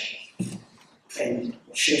oppression. And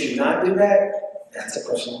should you not do that, that's a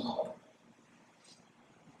personal call.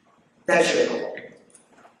 That's your call.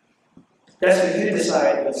 That's for you to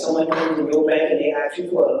decide when someone comes in your bank and they ask you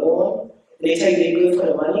for a loan, and they tell you they're good for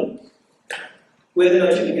the money, whether or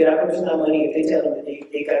not you can get that person that money if they tell them that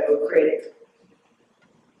they got good credit.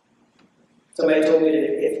 Somebody told me that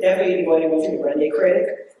if ever anybody wants you to run their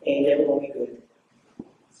credit, they ain't never gonna be good.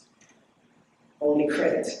 Only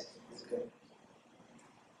credit is good.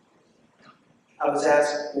 I was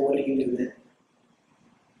asked, well, what do you do then?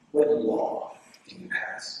 What law do you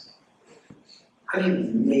pass? How do you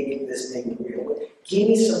make this thing real? Give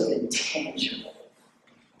me something tangible.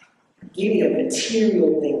 Give me a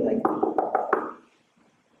material thing like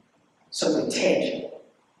something tangible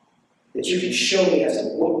that you can show me as to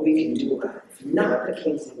what we can do about it. If not the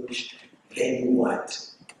King's English, then what?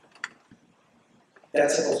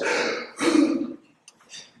 That's supposed to be.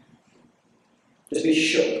 Just be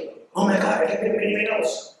sure. Oh my God, I can't think of anything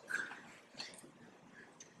else.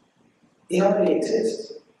 It already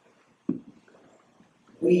exists.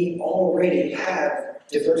 We already have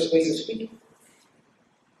diverse ways of speaking.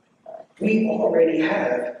 We already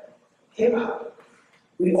have hip hop.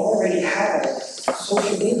 We already have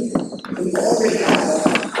social media. We already have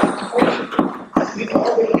culture. We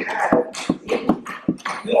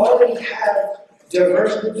already have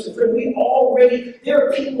diverse groups of friends. There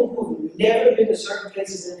are people who've never been to certain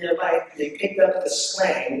places in their life. They picked up the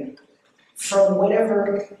slang from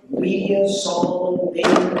whatever media, song,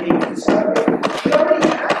 name they discovered. We already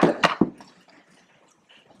have it.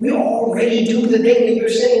 We already do the thing that you're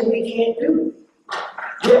saying we can't do.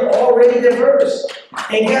 We're already diverse.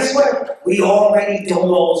 And guess what? We already don't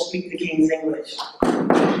all speak the King's English.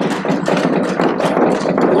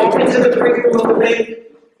 Walk into the break room of the bank.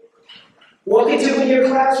 Walk into one of your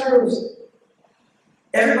classrooms.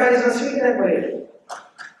 Everybody's not speaking that way.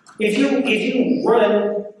 If you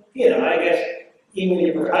run, I guess, even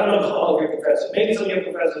your, I don't know all of your professors. Maybe some of your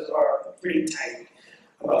professors are pretty tight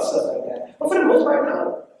about stuff like that. But for the most part,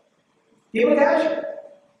 no. People casual.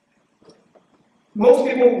 Most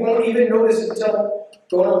people won't even notice until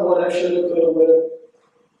going on what I should have, could have, would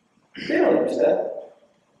have. They don't notice that.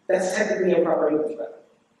 That's technically improper English.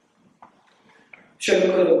 Should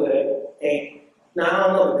have, could have, would have, ain't. Now, I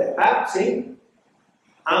don't know that. See?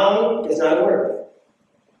 I don't, it's not a word.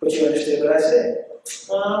 But you understood what I said.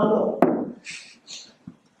 I don't know.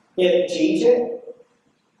 Yeah, G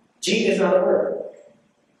is not a word.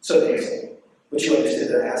 So they say. But you understood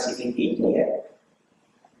that I asked if you've eaten yet.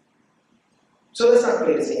 So let's not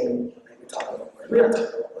play this game like we're talking about words. We're not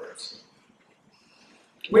talking about words.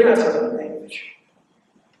 We're not talking about language.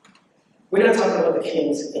 We're not talking about the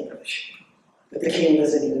King's English that the King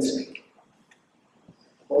doesn't even speak.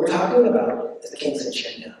 What we're talking about is the King's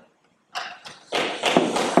agenda.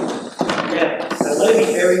 Now, I want to be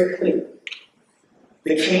very clear.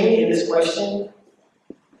 The King in this question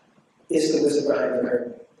is the wizard behind the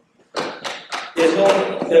curtain. There's no,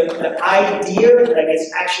 the idea that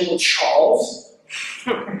it's actual Charles.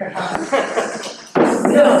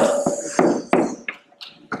 No.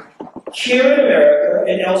 Here in America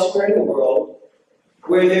and elsewhere in the world,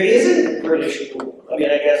 where there isn't British rule, I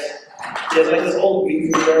guess, there's like this old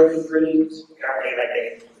beef with British,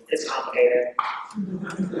 it's complicated.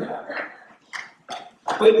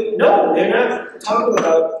 But no, they're not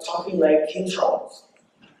talking like King Charles.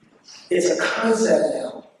 It's a concept now.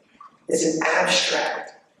 It's an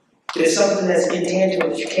abstract. It's something that's intangible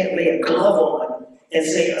that you can't lay a glove on and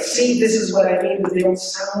say, see, this is what I mean, but they don't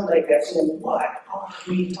sound like that. So what are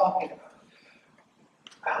we talking about?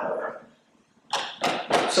 Power.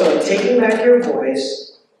 So taking back your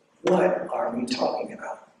voice, what are we talking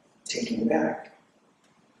about? Taking back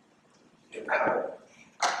your power.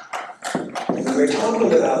 And we're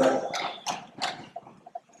talking about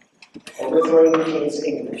overthrowing the King's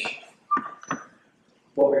English.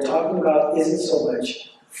 What we're talking about isn't so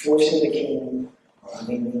much forcing the king,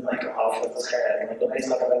 like off of his head. Nobody's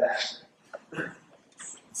talking about that.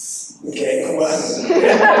 Okay, come on.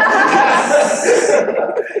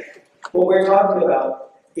 What we're talking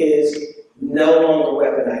about is no longer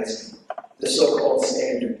weaponizing the so-called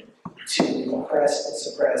standard to oppress and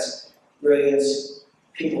suppress brilliance,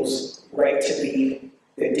 people's right to be,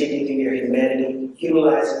 their dignity, their humanity,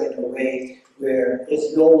 utilizing it in a way where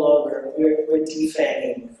it's no longer, we're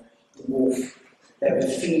defanging the wolf that would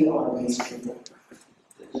feed on these people.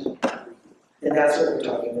 And that's what we're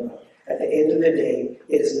talking about. At the end of the day,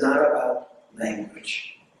 it is not about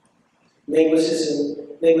language. Linguicism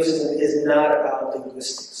is not about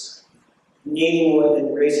linguistics. Any more than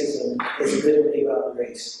racism is literally about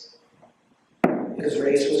race. Because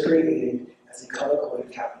race was created as a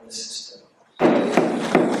color-coded capitalist system.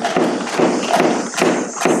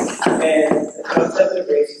 And the concept of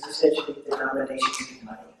race is essentially denomination of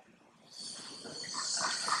money.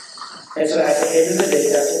 And so at the end of the day,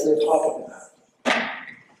 that's what we're talking about.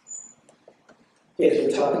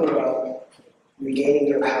 We're talking about regaining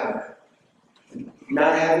your power.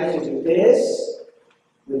 Not having to do this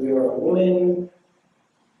when you're a woman.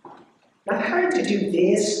 Not having to do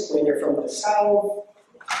this when you're from the South.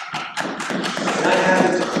 Not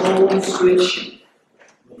having to code switch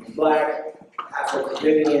with Black,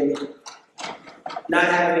 Afro-Caribbean. Not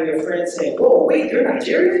having your friends saying, whoa, wait, you're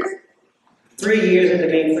Nigerian? 3 years into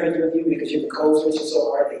being friends with you because you've been code switching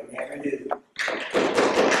so hard they never knew.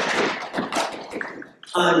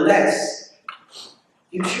 Unless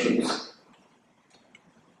you choose.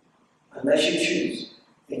 Unless you choose.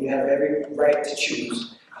 Then you have every right to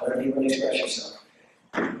choose however you want to express yourself.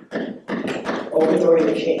 Overthrowing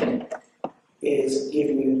the king is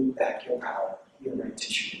giving you back your power, your right to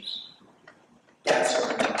choose. That's what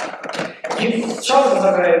we're talking about. Charles can talk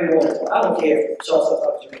about whatever you want. I don't care if Charles talks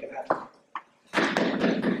about Jamaican happen.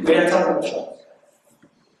 We're not talking about Charles.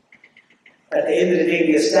 At the end of the day,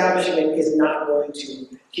 the establishment is not going to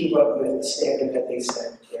keep up with the standard that they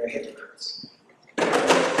set. They're hypocrites.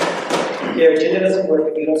 Their agenda doesn't work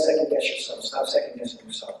if you don't second guess yourself. Stop second guessing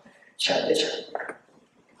yourself. chat to chat.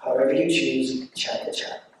 However you choose, chat to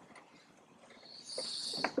chat.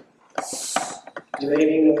 Do any of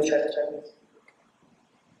you know what chat to chat is?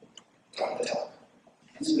 Talk to talk.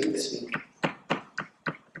 Speak to speak.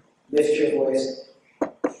 Lift your voice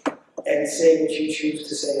and say what you choose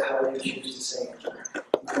to say, how you choose to say it.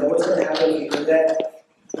 You know what's going to happen if you do that?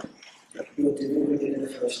 You will do what we did in the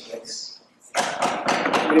first place.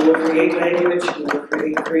 We will create language, we will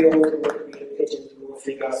create Creole, we will create pidgin, we will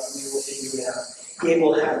figure it out. It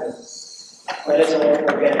will happen. But it's all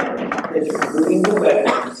organic. It's removing the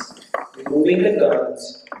weapons, removing the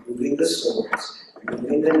guns, removing the swords,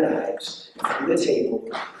 removing the knives from the table,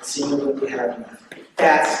 seeing what we have left.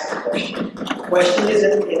 That's the question. The question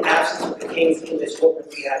isn't in absence of the king's English, what would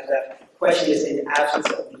we have left? The question is in absence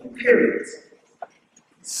of the imperialism,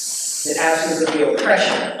 in absence of the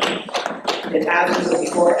oppression, in absence of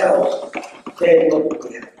the or else, then what would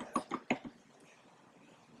we have left?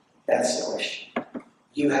 That's the question.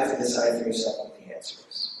 You have to decide for yourself what the answer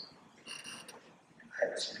is. I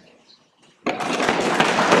respect it.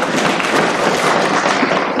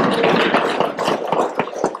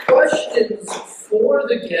 Questions for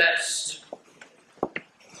the guest.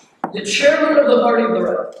 The chairman of the party of the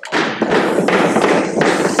right.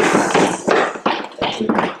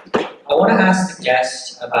 I want to ask the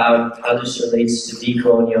guest about how this relates to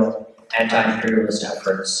decolonial anti-imperialist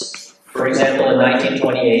efforts. For example, in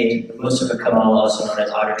 1928, Mustafa Kemal, also known as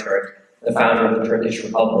Ataturk, the founder of the Turkish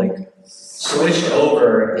Republic, switched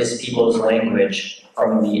over his people's language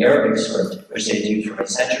from the Arabic script, which they used for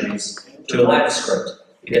centuries, to a Latin script,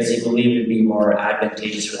 because he believed it would be more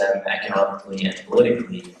advantageous for them economically and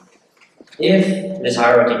politically. If this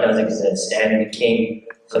hierarchy does exist, and the king,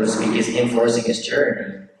 so to speak, is enforcing his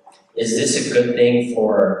tyranny, is this a good thing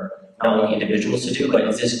for not only individuals to do, but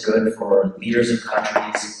is this good for leaders of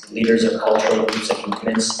countries, leaders of cultural groups and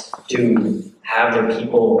movements to have their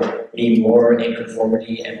people be more in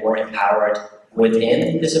conformity and more empowered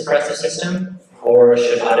within this oppressive system? Or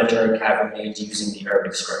should Ataturk have remained using the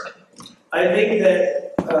Arabic script? I think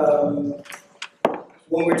that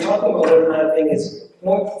when we're talking about whether or not a thing is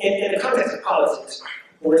more in the context of politics,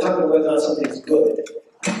 when we're talking about whether or not something is good,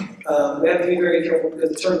 we have to be very careful because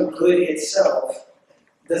the term good itself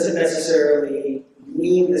doesn't necessarily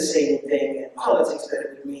mean the same thing in politics that it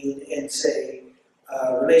would mean in, say,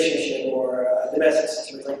 a relationship or a domestic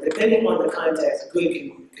situation. Like, depending on the context, good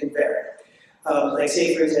can vary. Like,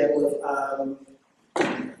 say, for example,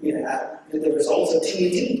 if the results of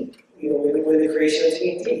TNT, with the creation of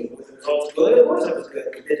TNT, was the results good? Of course it was good,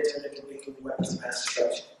 but then it turned into making weapons of mass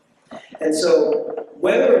destruction. And so,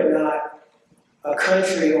 whether or not a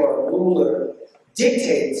country or a ruler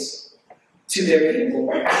dictates to their people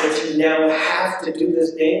that you now have to do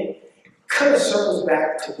this thing, kind of circles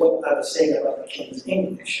back to what I was saying about the King's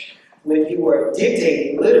English. When you are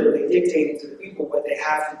dictating, literally dictating to the people what they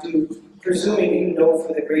have to do, presuming you know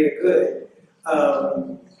for the greater good,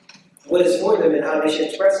 what is for them and how they should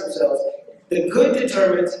express themselves, the good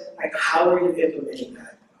determines like how are you implementing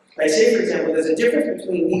that. Like, say, for example, there's a difference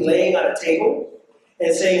between me laying on a table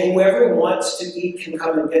and saying whoever wants to eat can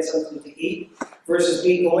come and get something to eat, versus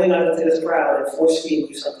me going out into this crowd and force-feeding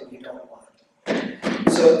you something you don't want.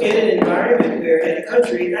 So in an environment where, in a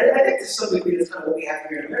country, and I think to some degree that's kind of what we have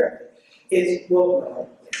here in America, is, well,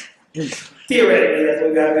 theoretically that's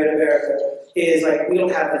what we have here in America, is like we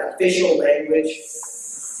don't have an official language,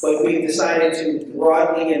 but we've decided to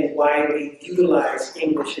broadly and widely utilize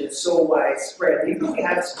English, and it's so widespread. Even though we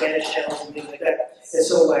have Spanish channels and things like that, it's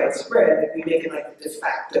so widespread that we make it like a de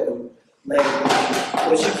facto language.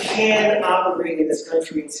 But you can operate in this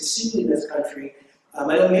country and succeed in this country. I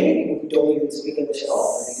know many people who don't even speak English at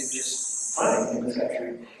all, and they do just fine in this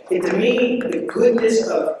country. And to me, the goodness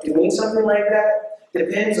of doing something like that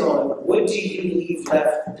depends on what do you leave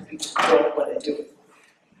left to people who don't want to do it.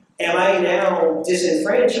 Am I now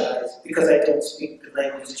disenfranchised because I don't speak the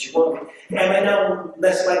language that you want me? Am I now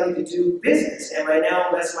less likely to do business? Am I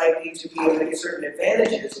now less likely to be able to get certain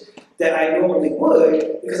advantages that I normally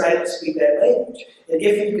would because I don't speak that language? And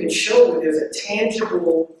if you can show that there's a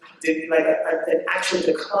tangible, like an actual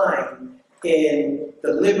decline in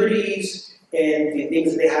the liberties and the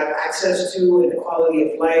things that they have access to and the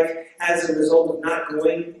quality of life as a result of not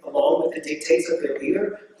going along with the dictates of their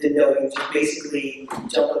leader, then no, you just basically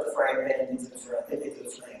jump with the frying pan into the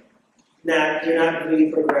flame. Now, you're not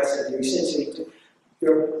really progressive. You're essentially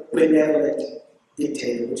you're a benevolent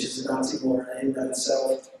dictator, which is an oxymoron in and of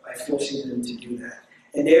itself by forcing them to do that.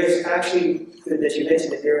 And there's actually, that you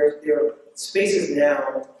mentioned it, there are spaces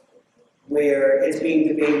now where it's being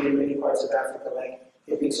debated in many parts of Africa, like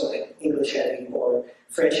it being so English heavy or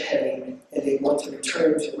French heavy, and they want to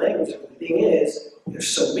return to language. But the thing is, there's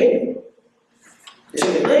so many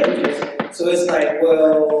languages, so it's like,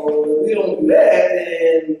 well, if we don't do that,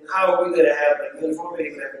 then how are we going to have like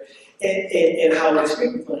uniformity, whatever, and how we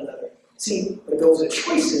speak with one another? See, but those are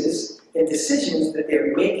choices and decisions that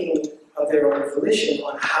they're making of their own volition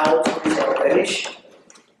on how to resolve that issue.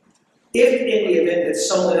 If in the event that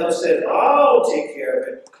someone else says, I'll take care of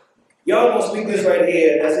it, y'all gonna speak this right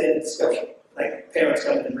here, and that's the end of the discussion. Like parents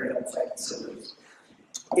coming and bring up the fact siblings.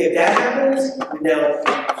 If that happens, now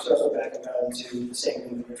we circle back around to the same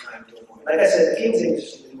thing that we're trying to avoid. Like I said, the King's English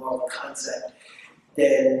is really more of a concept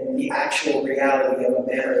than the actual reality of a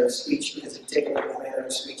manner of speech, because in particular, the manner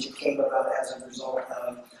of speech, it came about as a result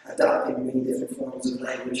of adopting many different forms of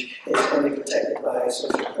language. It's only protected by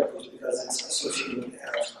social privilege because it's associated with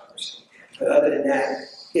aristocracy. But other than that,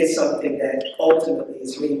 it's something that ultimately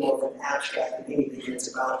is really more of an abstract than anything. It's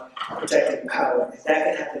about protecting power. And that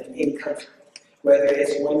can happen in any country. Whether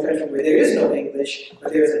it's one country where there is no English,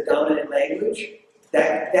 but there's a dominant language,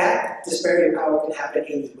 that disparity of power can happen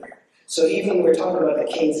anywhere. So even when we're talking about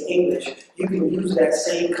the King's English, you can use that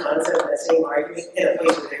same concept, that same argument in a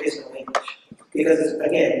place where there is no English. Because it's,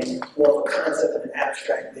 again, more of a concept of an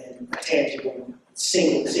abstract than a tangible,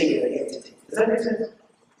 singular entity. Does that make sense?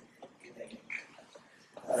 Thank you.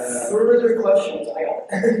 Further questions?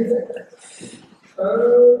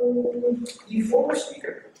 The former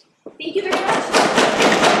speaker. Thank you very much.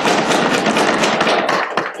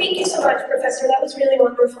 Thank you so much, Professor. That was really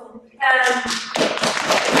wonderful.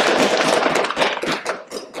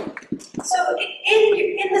 So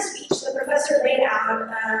in the speech, the professor laid out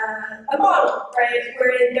a model, right,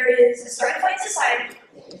 where there is a stratified society,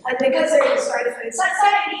 and because there is a stratified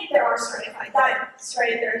society, there are stratified dialects,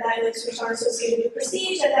 right? There are dialects which are associated with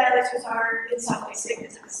prestige, and dialects which are in some way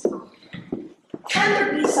stigmatized. Can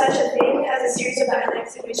there be such a thing as a series of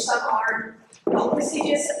dialects in which some are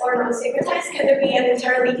non-prestigious or non-stigmatized? Can there be an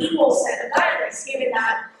entirely equal set of dialects, given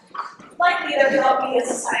that likely there cannot be a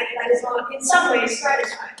society that is not in some way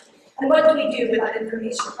stratified? And what do we do with that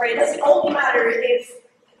information, right? Does it only matter if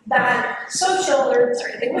that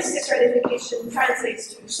linguistic stratification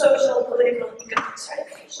translates to social, political, and economic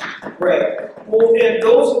stratification? Right. Well, and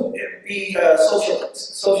those would be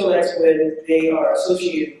socialites. Socialites when they are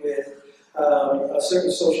associated with a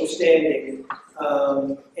certain social standing,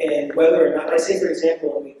 and whether or not, let's say for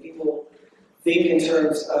example, I mean, people think in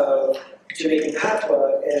terms of Jamaican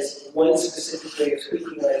patois as one specific way of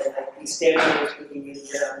speaking, like the standard way of speaking in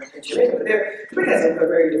Jamaica. But Jamaica has a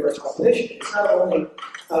very diverse population. It's not only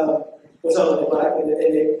black, and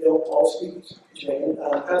they don't all speak Jamaican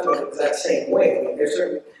patois the exact same way. I mean, there's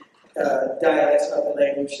certain dialects of the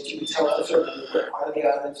language that you can tell for certain people are part of the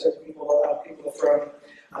island, certain people are from.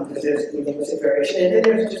 Because there's linguistic variation, and then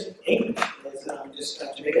there's just English. There's just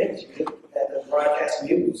Jamaican English. You look at the broadcast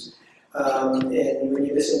news, and when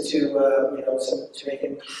you listen to some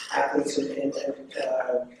Jamaican athletes and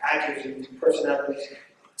actors and personalities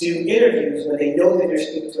do interviews when they know that they're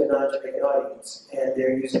speaking to a non-Jamaican audience, and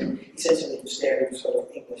they're using essentially standard sort of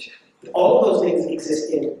English. All of those things exist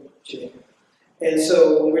in Jamaica. And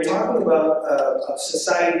so when we're talking about a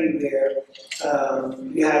society where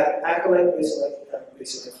you have acolyte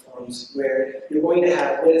basic forms, where you're going to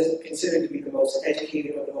have what is considered to be the most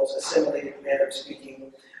educated or the most assimilated manner of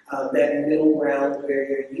speaking, that middle ground where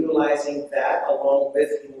you're utilizing that along with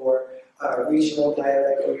your regional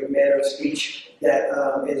dialect or your manner of speech that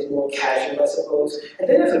is more casual, I suppose. And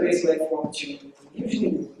then there's a basic form that you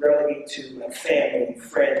usually relegate to like family,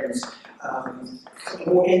 friends,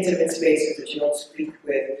 more intimate spaces that you don't speak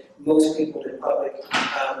with most people in public,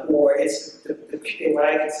 or it's what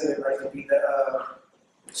I consider like to be the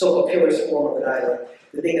so-called purest form of the dialect,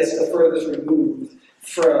 the thing that's the furthest removed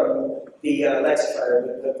from the lexifier,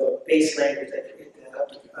 the base language that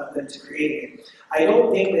them to creating it. I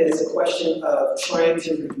don't think that it's a question of trying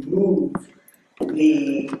to remove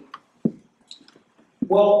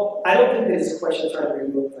I don't think that it's a question of trying to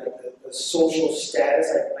remove like the social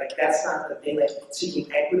status, like that's not the thing, like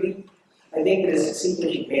seeking equity. I think that it's seeking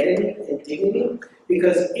humanity and dignity,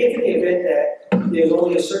 because if in the event that there's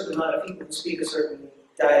only a certain amount of people who speak a certain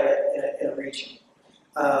dialect in a region,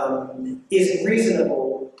 is it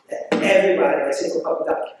reasonable that everybody, like say for public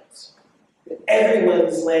documents, that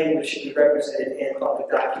everyone's language should be represented in public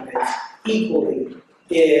documents equally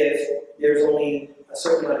if there's only a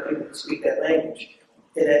certain amount of people who speak that language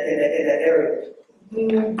in that area?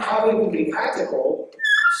 Probably would be practical.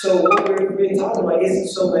 So what we're really talking about isn't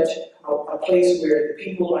so much a place where the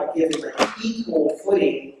people are given like equal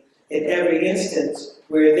footing in every instance,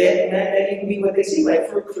 where that can be what they see. Like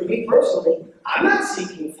for me personally, I'm not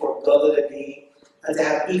seeking for Gullah to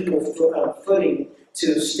have equal footing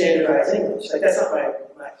to standardize English. Like that's not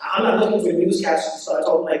I'm not looking for newscasters to start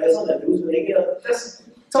talking like this on the news when they get up. That's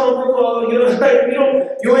Tom Brokaw, you know, like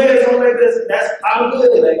you ain't talking like this. I'm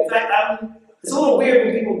good. Like in fact, it's a little weird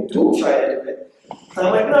when people do try to do it.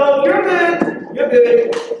 I'm like, no, you're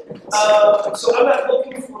good. So I'm not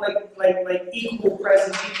looking for like equal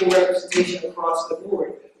presence, equal representation across the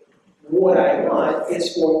board. What I want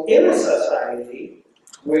is for in a society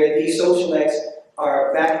where these social acts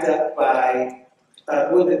are backed up by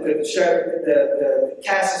the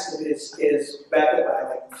caste system is backed up by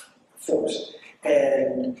like force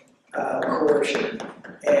and coercion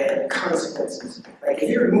and consequences. Like if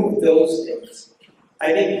you remove those things,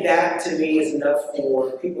 I think that to me is enough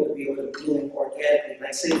for people to be able to bloom organically.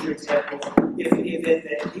 Like say for example,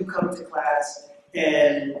 if you come to class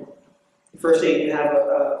and first day you have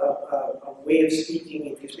a way of speaking,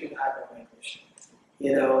 if you're speaking hybrid language,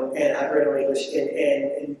 you know, and hybrid English,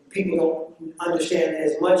 and people don't understand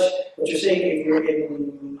as much what you're saying if you're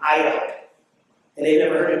in Idaho, and they've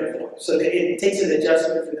never heard it before. So it takes an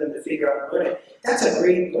adjustment for them to figure out learning. That's a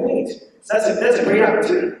great learning experience. That's a great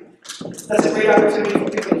opportunity. That's a great opportunity for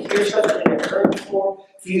people to hear stuff that they've never heard before,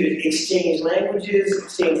 for you to exchange languages,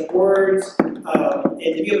 exchange words, and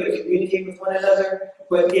to be able to communicate with one another.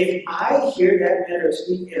 But if I hear that manner of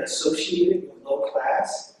speaking and associate it with low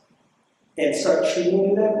class, and start treating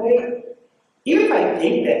you that way, even if I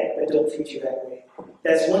think that, but don't treat you that way,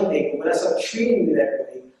 that's one thing. But when I start treating you that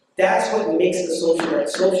way, that's what makes the social life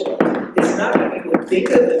social. It's not that people think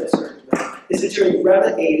of them a certain way. It's that you're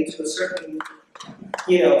relegated to a certain,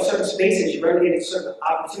 certain spaces. You're relegated to certain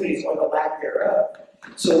opportunities or the lack thereof.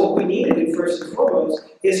 So what we need to do first and foremost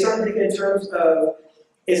is start thinking in terms of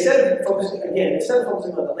instead of focusing on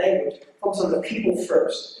the language, focus on the people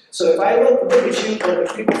first. So if I look at you on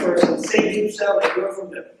the people first and say you sound like you're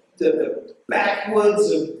from the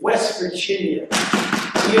backwoods of West Virginia,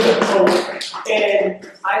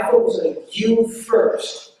 and I focus on you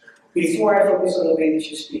first before I focus on the way that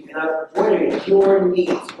you speak. And what are your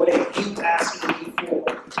needs? What are you asking me for?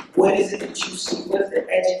 What is it that you see? What is the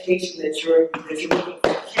education that you're looking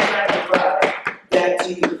for? Can I provide that to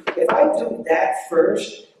you? If I do that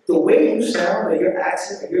first, the way you sound or your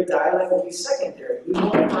accent or your dialect will be secondary. We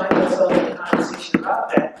want to find ourselves in a conversation about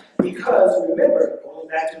that because remember, going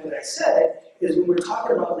back to what I said, is when we're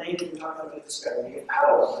talking about language, we're talking about the disparity of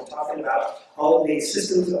power. We're talking about all of the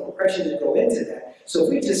systems of oppression that go into that. So if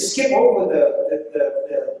we just skip over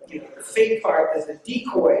the fake part as the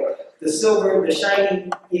decoy, the silver, the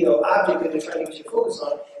shiny object that they're trying to get you to focus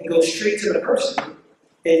on, and go straight to the person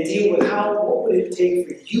and deal with what would it take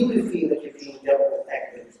for you to feel that you're being dealt with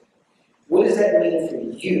actively? What does that mean for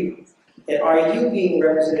you? And are you being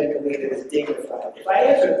represented in a way that is dignified? If I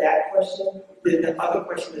answer that question, then the other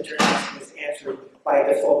question that you're asking is answered by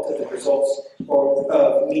default to the results or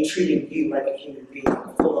of me treating you like a human being,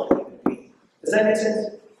 a full-on human being. Does that make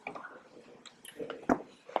sense?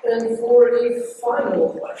 And for a final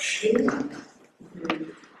question,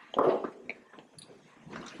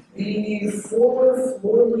 the former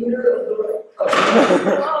floor leader of the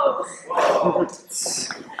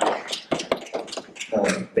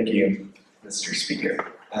Thank you, Mr.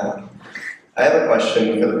 Speaker. I have a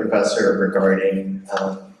question for the professor regarding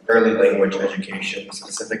early language education,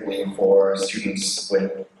 specifically for students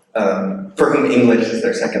with for whom English is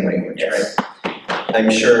their second language, right? I'm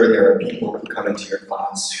sure there are people who come into your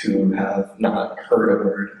class who have not heard a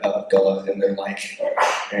word of Gullah in their life,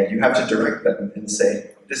 and you have to direct them and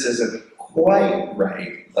say, this isn't quite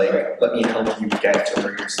right, like, let me help you get to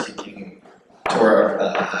where you're speaking, to where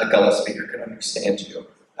a Gullah speaker can understand you.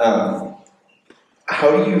 How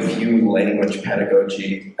do you view language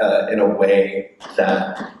pedagogy in a way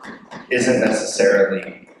that isn't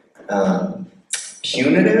necessarily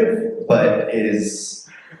punitive, but is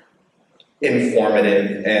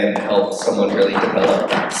informative and helps someone really develop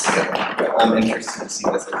that skill? I'm interested in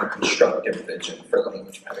seeing this as a constructive vision for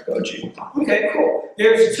language pedagogy. Okay, cool.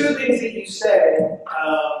 There's two things that you said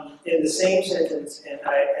in the same sentence, and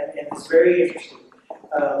it's very interesting.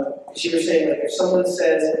 She was saying, like, if someone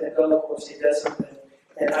says in a Gullah course he does something,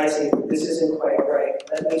 and I say, this isn't quite right,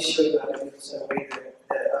 let me show you how to do this in a way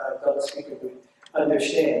that a Gullah speaker would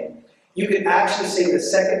understand. You could actually say the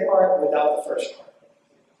second part without the first part.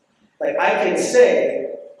 Like, I can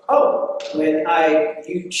say, oh, when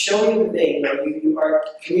you show me the thing, or you are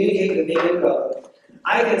communicating the thing in Gullah,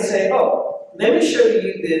 I can say, oh, let me show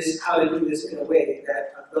you this, how to do this in a way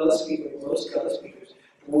that a Gullah speaker, most Gullah speakers,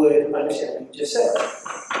 would understand what you just said.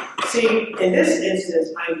 See, in this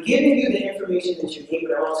instance, I'm giving you the information that you need,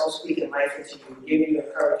 but I'm also speaking life into you, giving you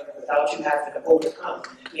encouragement without you having to overcome.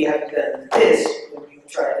 You have done this when you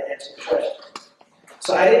try to answer the question.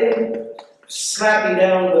 So I didn't slap you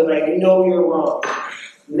down with like, no, you're wrong.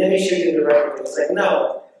 Let me show you the right way. It's like,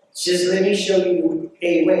 no, just let me show you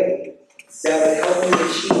a way that would help you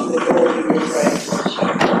achieve the goal you were trying to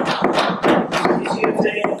achieve. You see what I'm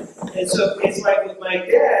saying? And so it's like with my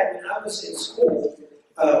dad, when I was in school,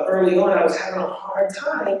 early on, I was having a hard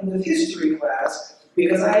time with history class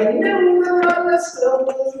because I knew a lot of that stuff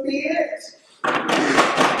was BS.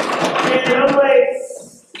 And I'm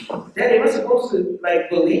like, Daddy, am I supposed to like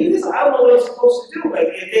believe this? I don't know what I'm supposed to do. Like,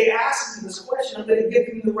 if they ask me this question, I'm going to give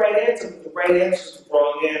them the right answer. But the right answer is the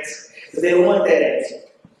wrong answer. But they don't want that answer.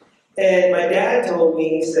 And my dad told me,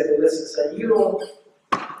 he said, listen, son, you don't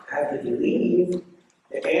have to believe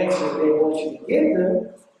the answers they want you to give them.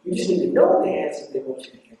 You just need to know the answers they want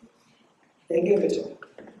you to give them. And give it to them.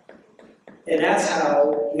 And that's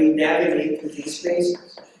how we navigate through these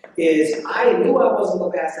spaces. Is I knew I wasn't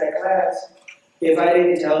going to pass that class if I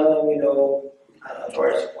didn't tell them, you know,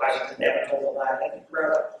 George Washington never told a lie.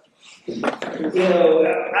 You know,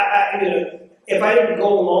 if I didn't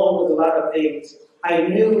go along with a lot of things, I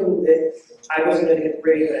knew that I wasn't going to get the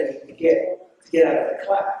grade that I needed to get out of the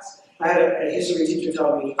class. I had a history teacher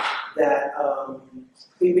tell me that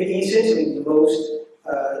essentially most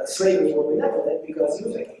slavers were benevolent because he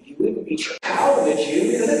was like, you wouldn't be proud of a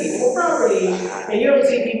Jew because the people were property. And you don't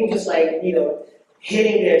see people just like, you know,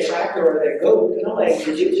 hitting their tractor or their goat. And I'm like,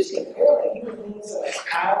 did you just compare like human beings to like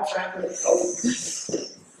cow, tractor, and goat?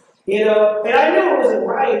 You know, and I knew it wasn't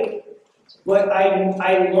right, but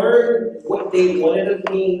I learned what they wanted of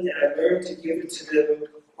me, and I learned to give it to them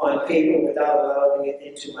on paper without allowing it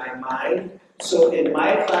into my mind. So in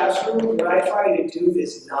my classroom, what I try to do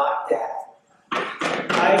is not that.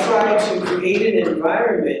 I try to create an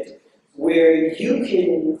environment where you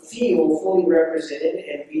can feel fully represented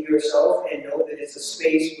and be yourself and know that it's a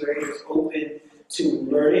space where it is open to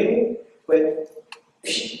learning. But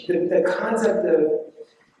the concept of,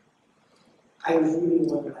 I really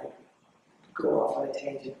want to like go off on a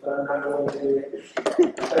tangent, but I'm not going to do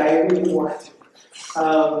it. But I really want to.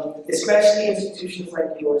 Especially institutions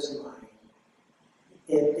like yours and mine,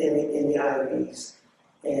 in the Ivies,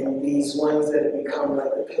 and these ones that have become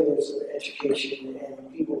like the pillars of education,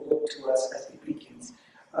 and people look to us as the beacons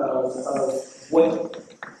of what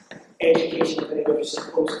education is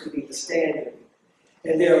supposed to be the standard.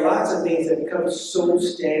 And there are lots of things that become so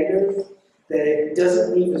standard that it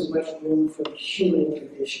doesn't leave as much room for the human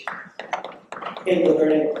condition in the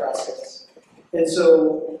learning process. And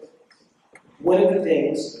so, one of the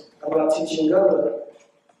things about teaching Gullah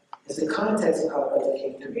is the context of how Gullah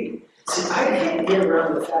came to be. See, I can't get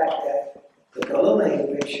around the fact that the Gullah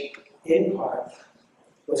language, in part,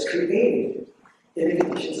 was created in the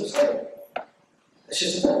conditions of slavery. That's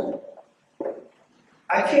just a fact.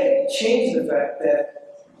 I can't change the fact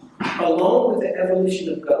that, along with the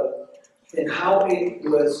evolution of Gullah and how it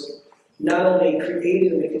was not only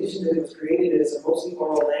created in the conditions that it was created as a mostly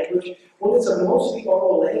oral language, well, it's a mostly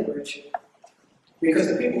oral language because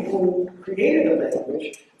the people who created the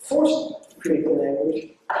language, forced to create the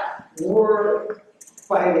language, were,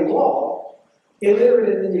 by law,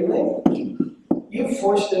 illiterate in your language. You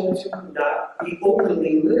forced them to not be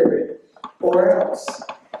openly literate, or else.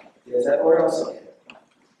 There's that or else again.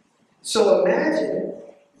 So imagine,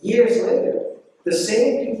 years later, the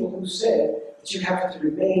same people who said that you have to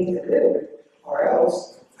remain illiterate, or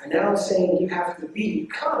else, are now saying you have to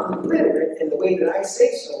become literate in the way that I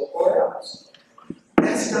say so, or else.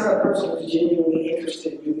 That's not a person who's genuinely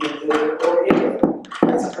interested in you being literate or ignorant.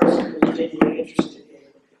 That's a person who's genuinely interested in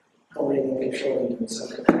owning and controlling you in some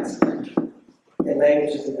capacity. And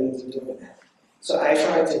language is the means of doing that. So I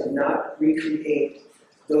try to not recreate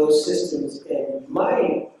those systems in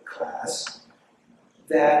my class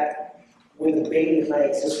that were the bane of my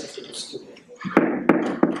existence as a student.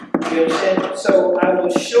 You understand? So I will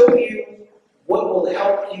show you what will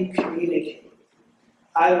help you communicate.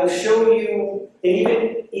 I will show you,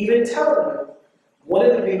 and even tell you, one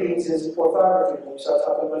of the big things is orthography when we start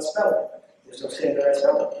talking about spelling. There's no standardized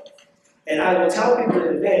spelling. And I will tell people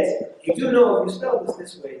in advance, you do know if you spell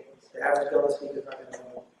this way, the average Gullah speaker is not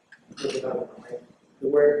going to know, right? The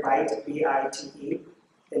word bite, B-I-T-E,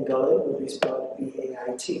 in Gullah would be spelled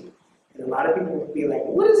B-A-I-T. And a lot of people would be like,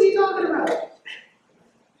 what is he talking about?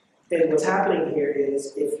 And what's happening here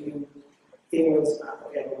is if you, anyone's,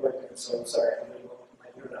 okay, I'm working, so I'm sorry, I'm going to go my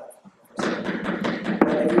nerd out.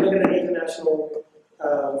 If you look at the International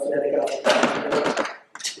Phonetic Alphabet,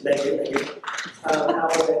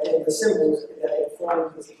 However, in the symbols that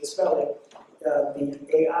inform the spelling, the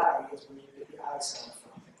AI is where you get the I sound from.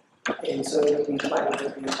 And so it would be fine to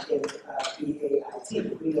be in B-A-I-T,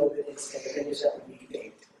 but we know that it's an English that would be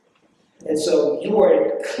baked. And so you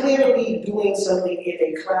are clearly doing something in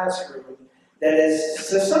a classroom that is,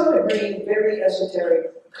 to some degree, very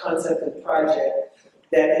esoteric concept and project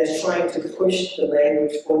that is trying to push the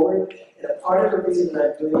language forward. And a part of the reason that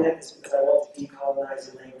I'm doing that is because I want to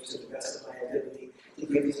decolonize the language to the best of my ability, to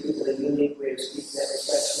give these people a unique way of speaking that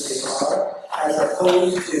reflects who they are, as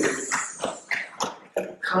opposed to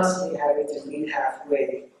constantly having to meet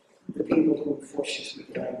halfway the people who force you to speak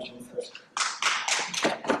the language in the first place.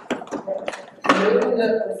 Noting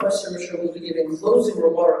that Professor Mitchell will be giving closing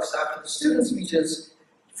remarks after the student speeches,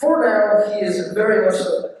 for now, he is very much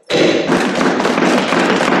so.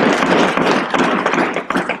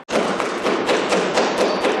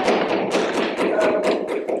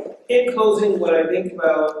 In closing, what I think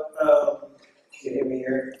about, you can hear me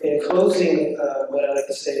here. In closing, what I'd like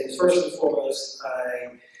to say is, first and foremost,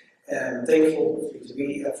 I am thankful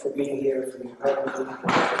for being here, for having me.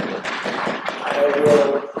 I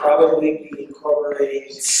will probably be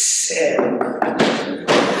incorporating Sunn.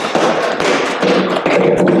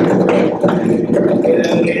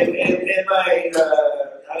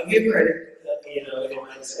 I'll give credit, in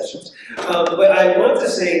my discussions. But I want to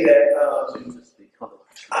say that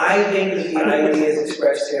I think that the ideas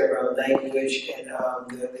expressed here around language and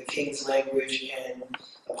the King's language and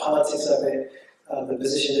the politics of it, the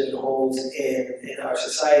position that it holds in our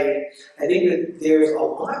society, I think that there's a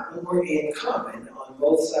lot more in common on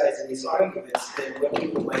both sides of these arguments than what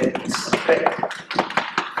people might expect.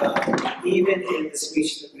 Even in the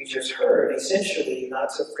speech that we just heard, essentially, not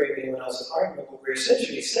to frame anyone else's argument, but we're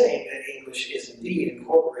essentially saying that English is indeed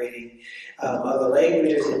incorporating other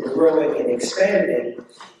languages and growing and expanding,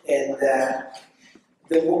 and that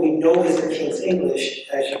what we know is the King's English,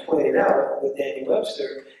 as you pointed out with Daniel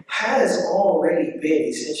Webster, has already been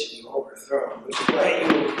essentially overthrown, which is why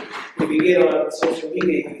if you get on social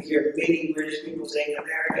media, you hear many British people saying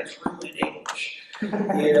Americans ruined English.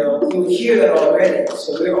 You hear that already.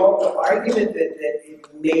 So we're all, the argument that it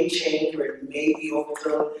may change or it may be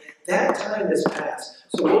overthrown, that time has passed.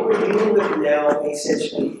 So what we're dealing with now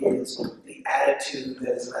essentially is the attitude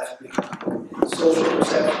that is left behind, social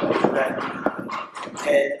perception that is left behind.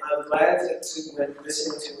 And I'm glad that when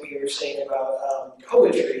listening to what you were saying about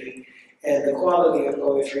poetry and the quality of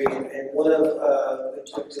poetry, and one of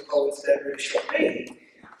the poets that really struck me,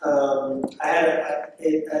 I had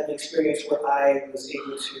an experience where I was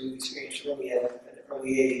able to experience Rumi at an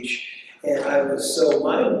early age, and I was so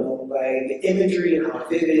mind blown by the imagery and how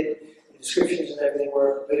vivid the descriptions and everything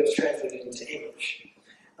were, but it was translated into English.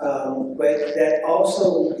 But that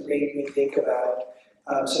also made me think about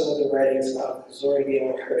some of the writings of Zora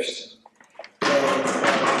Neale Hurston. And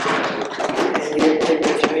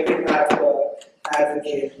the Jamaican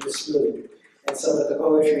advocate, Miss Blue, and some of the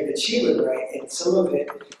poetry that she would write, and some of it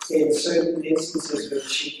in certain instances where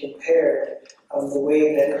she compared the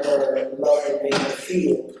way that her lover made her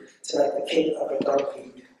feel to like the kick of a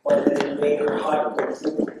donkey, or that it made her heart go boop,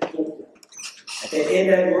 boop, boop. And in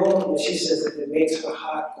that moment when she says that it makes her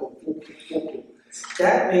heart go boop, boop, boop,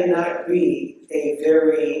 that may not be an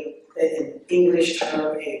English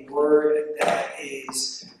term, a word that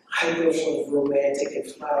is hyper sort of romantic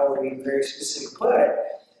and flowery and very specific,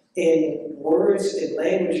 but in words and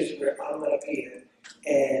languages where onomatopoeia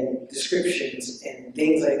and descriptions and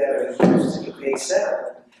things like that are used to convey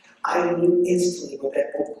sound, I knew instantly what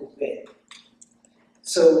that book meant.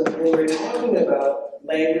 So when we're talking about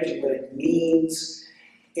language and what it means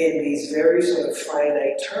in these very sort of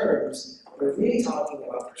finite terms, we're really talking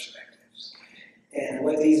about perspectives and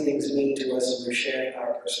what these things mean to us when we're sharing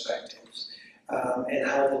our perspectives, and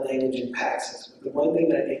how the language impacts us. The one thing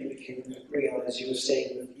that I think we can agree on, as you were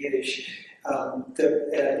saying with Yiddish, and I'm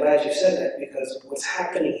glad you said that, because what's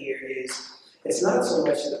happening here is it's not so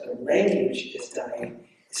much that the language is dying,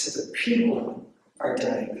 it's that the people are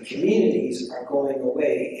dying. The communities are going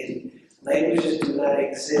away, and languages do not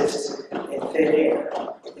exist in thin air.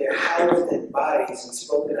 They're housed in bodies and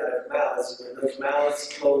spoken out of mouths, and when those mouths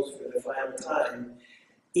close for the final time,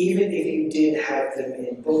 even if you did have them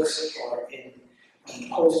in books or in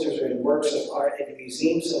posters or in works of art in a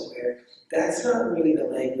museum somewhere, that's not really the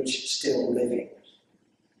language still living.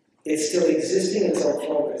 It's still existing in some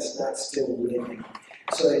form, but it's not still living.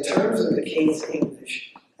 So in terms of the King's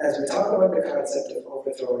English, as we talk about the concept of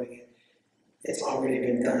overthrowing it, it's already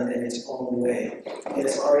been done in its own way. And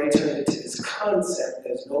it's already turned into this concept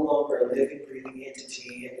that's no longer a living, breathing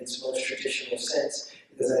entity in its most traditional sense,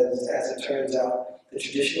 because as it turns out, the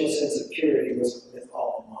traditional sense of purity was with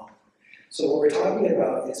all among them. So what we're talking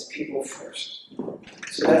about is people first.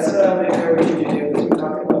 So that's what I would encourage you to do, is we're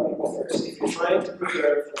talking about people first. If you're trying to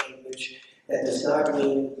preserve language, that does not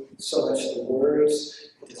mean so much the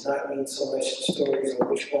words, it does not mean so much the stories or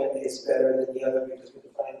which one is better than the other, because we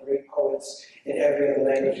can find great poets in every other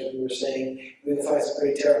language, as we were saying. We can find some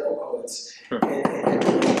great terrible poets. And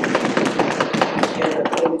the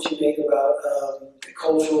point that you make about the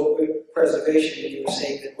cultural preservation, and you were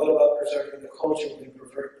saying that what about preserving the culture when you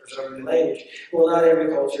preserving the language? Well, not every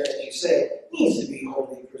culture, as you said, needs to be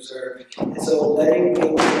wholly preserved. And so letting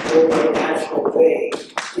things go in a natural way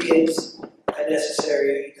is a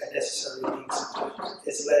necessary thing sometimes.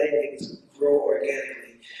 It's letting things grow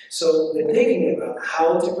organically. So when thinking about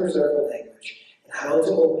how to preserve a language and how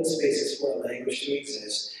to open spaces for a language to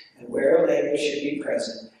exist and where a language should be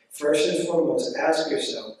present, first and foremost, ask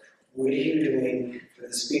yourself, what are you doing for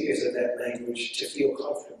the speakers of that language to feel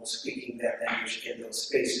comfortable speaking that language in those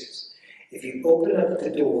spaces? If you open up the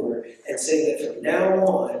door and say that from now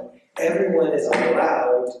on, everyone is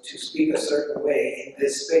allowed to speak a certain way in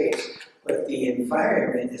this space, but the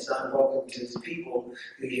environment is not welcome to the people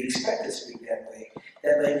who you expect to speak that way,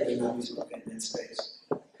 that language will not be spoken in that space.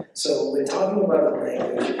 So when talking about the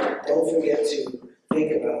language, don't forget to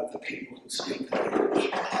think about the people who speak the language.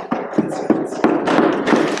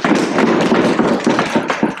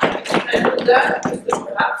 And with that, is there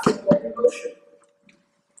perhaps a motion?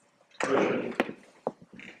 Motion.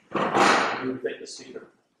 You take the speaker.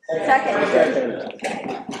 Second.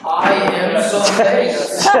 I am so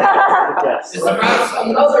thanks. Yes. Is there perhaps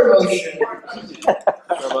another motion?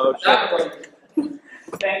 That one.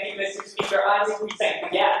 Thank you, Mr. Speaker. I think we say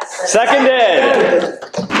yes. Seconded.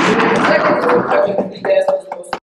 Second,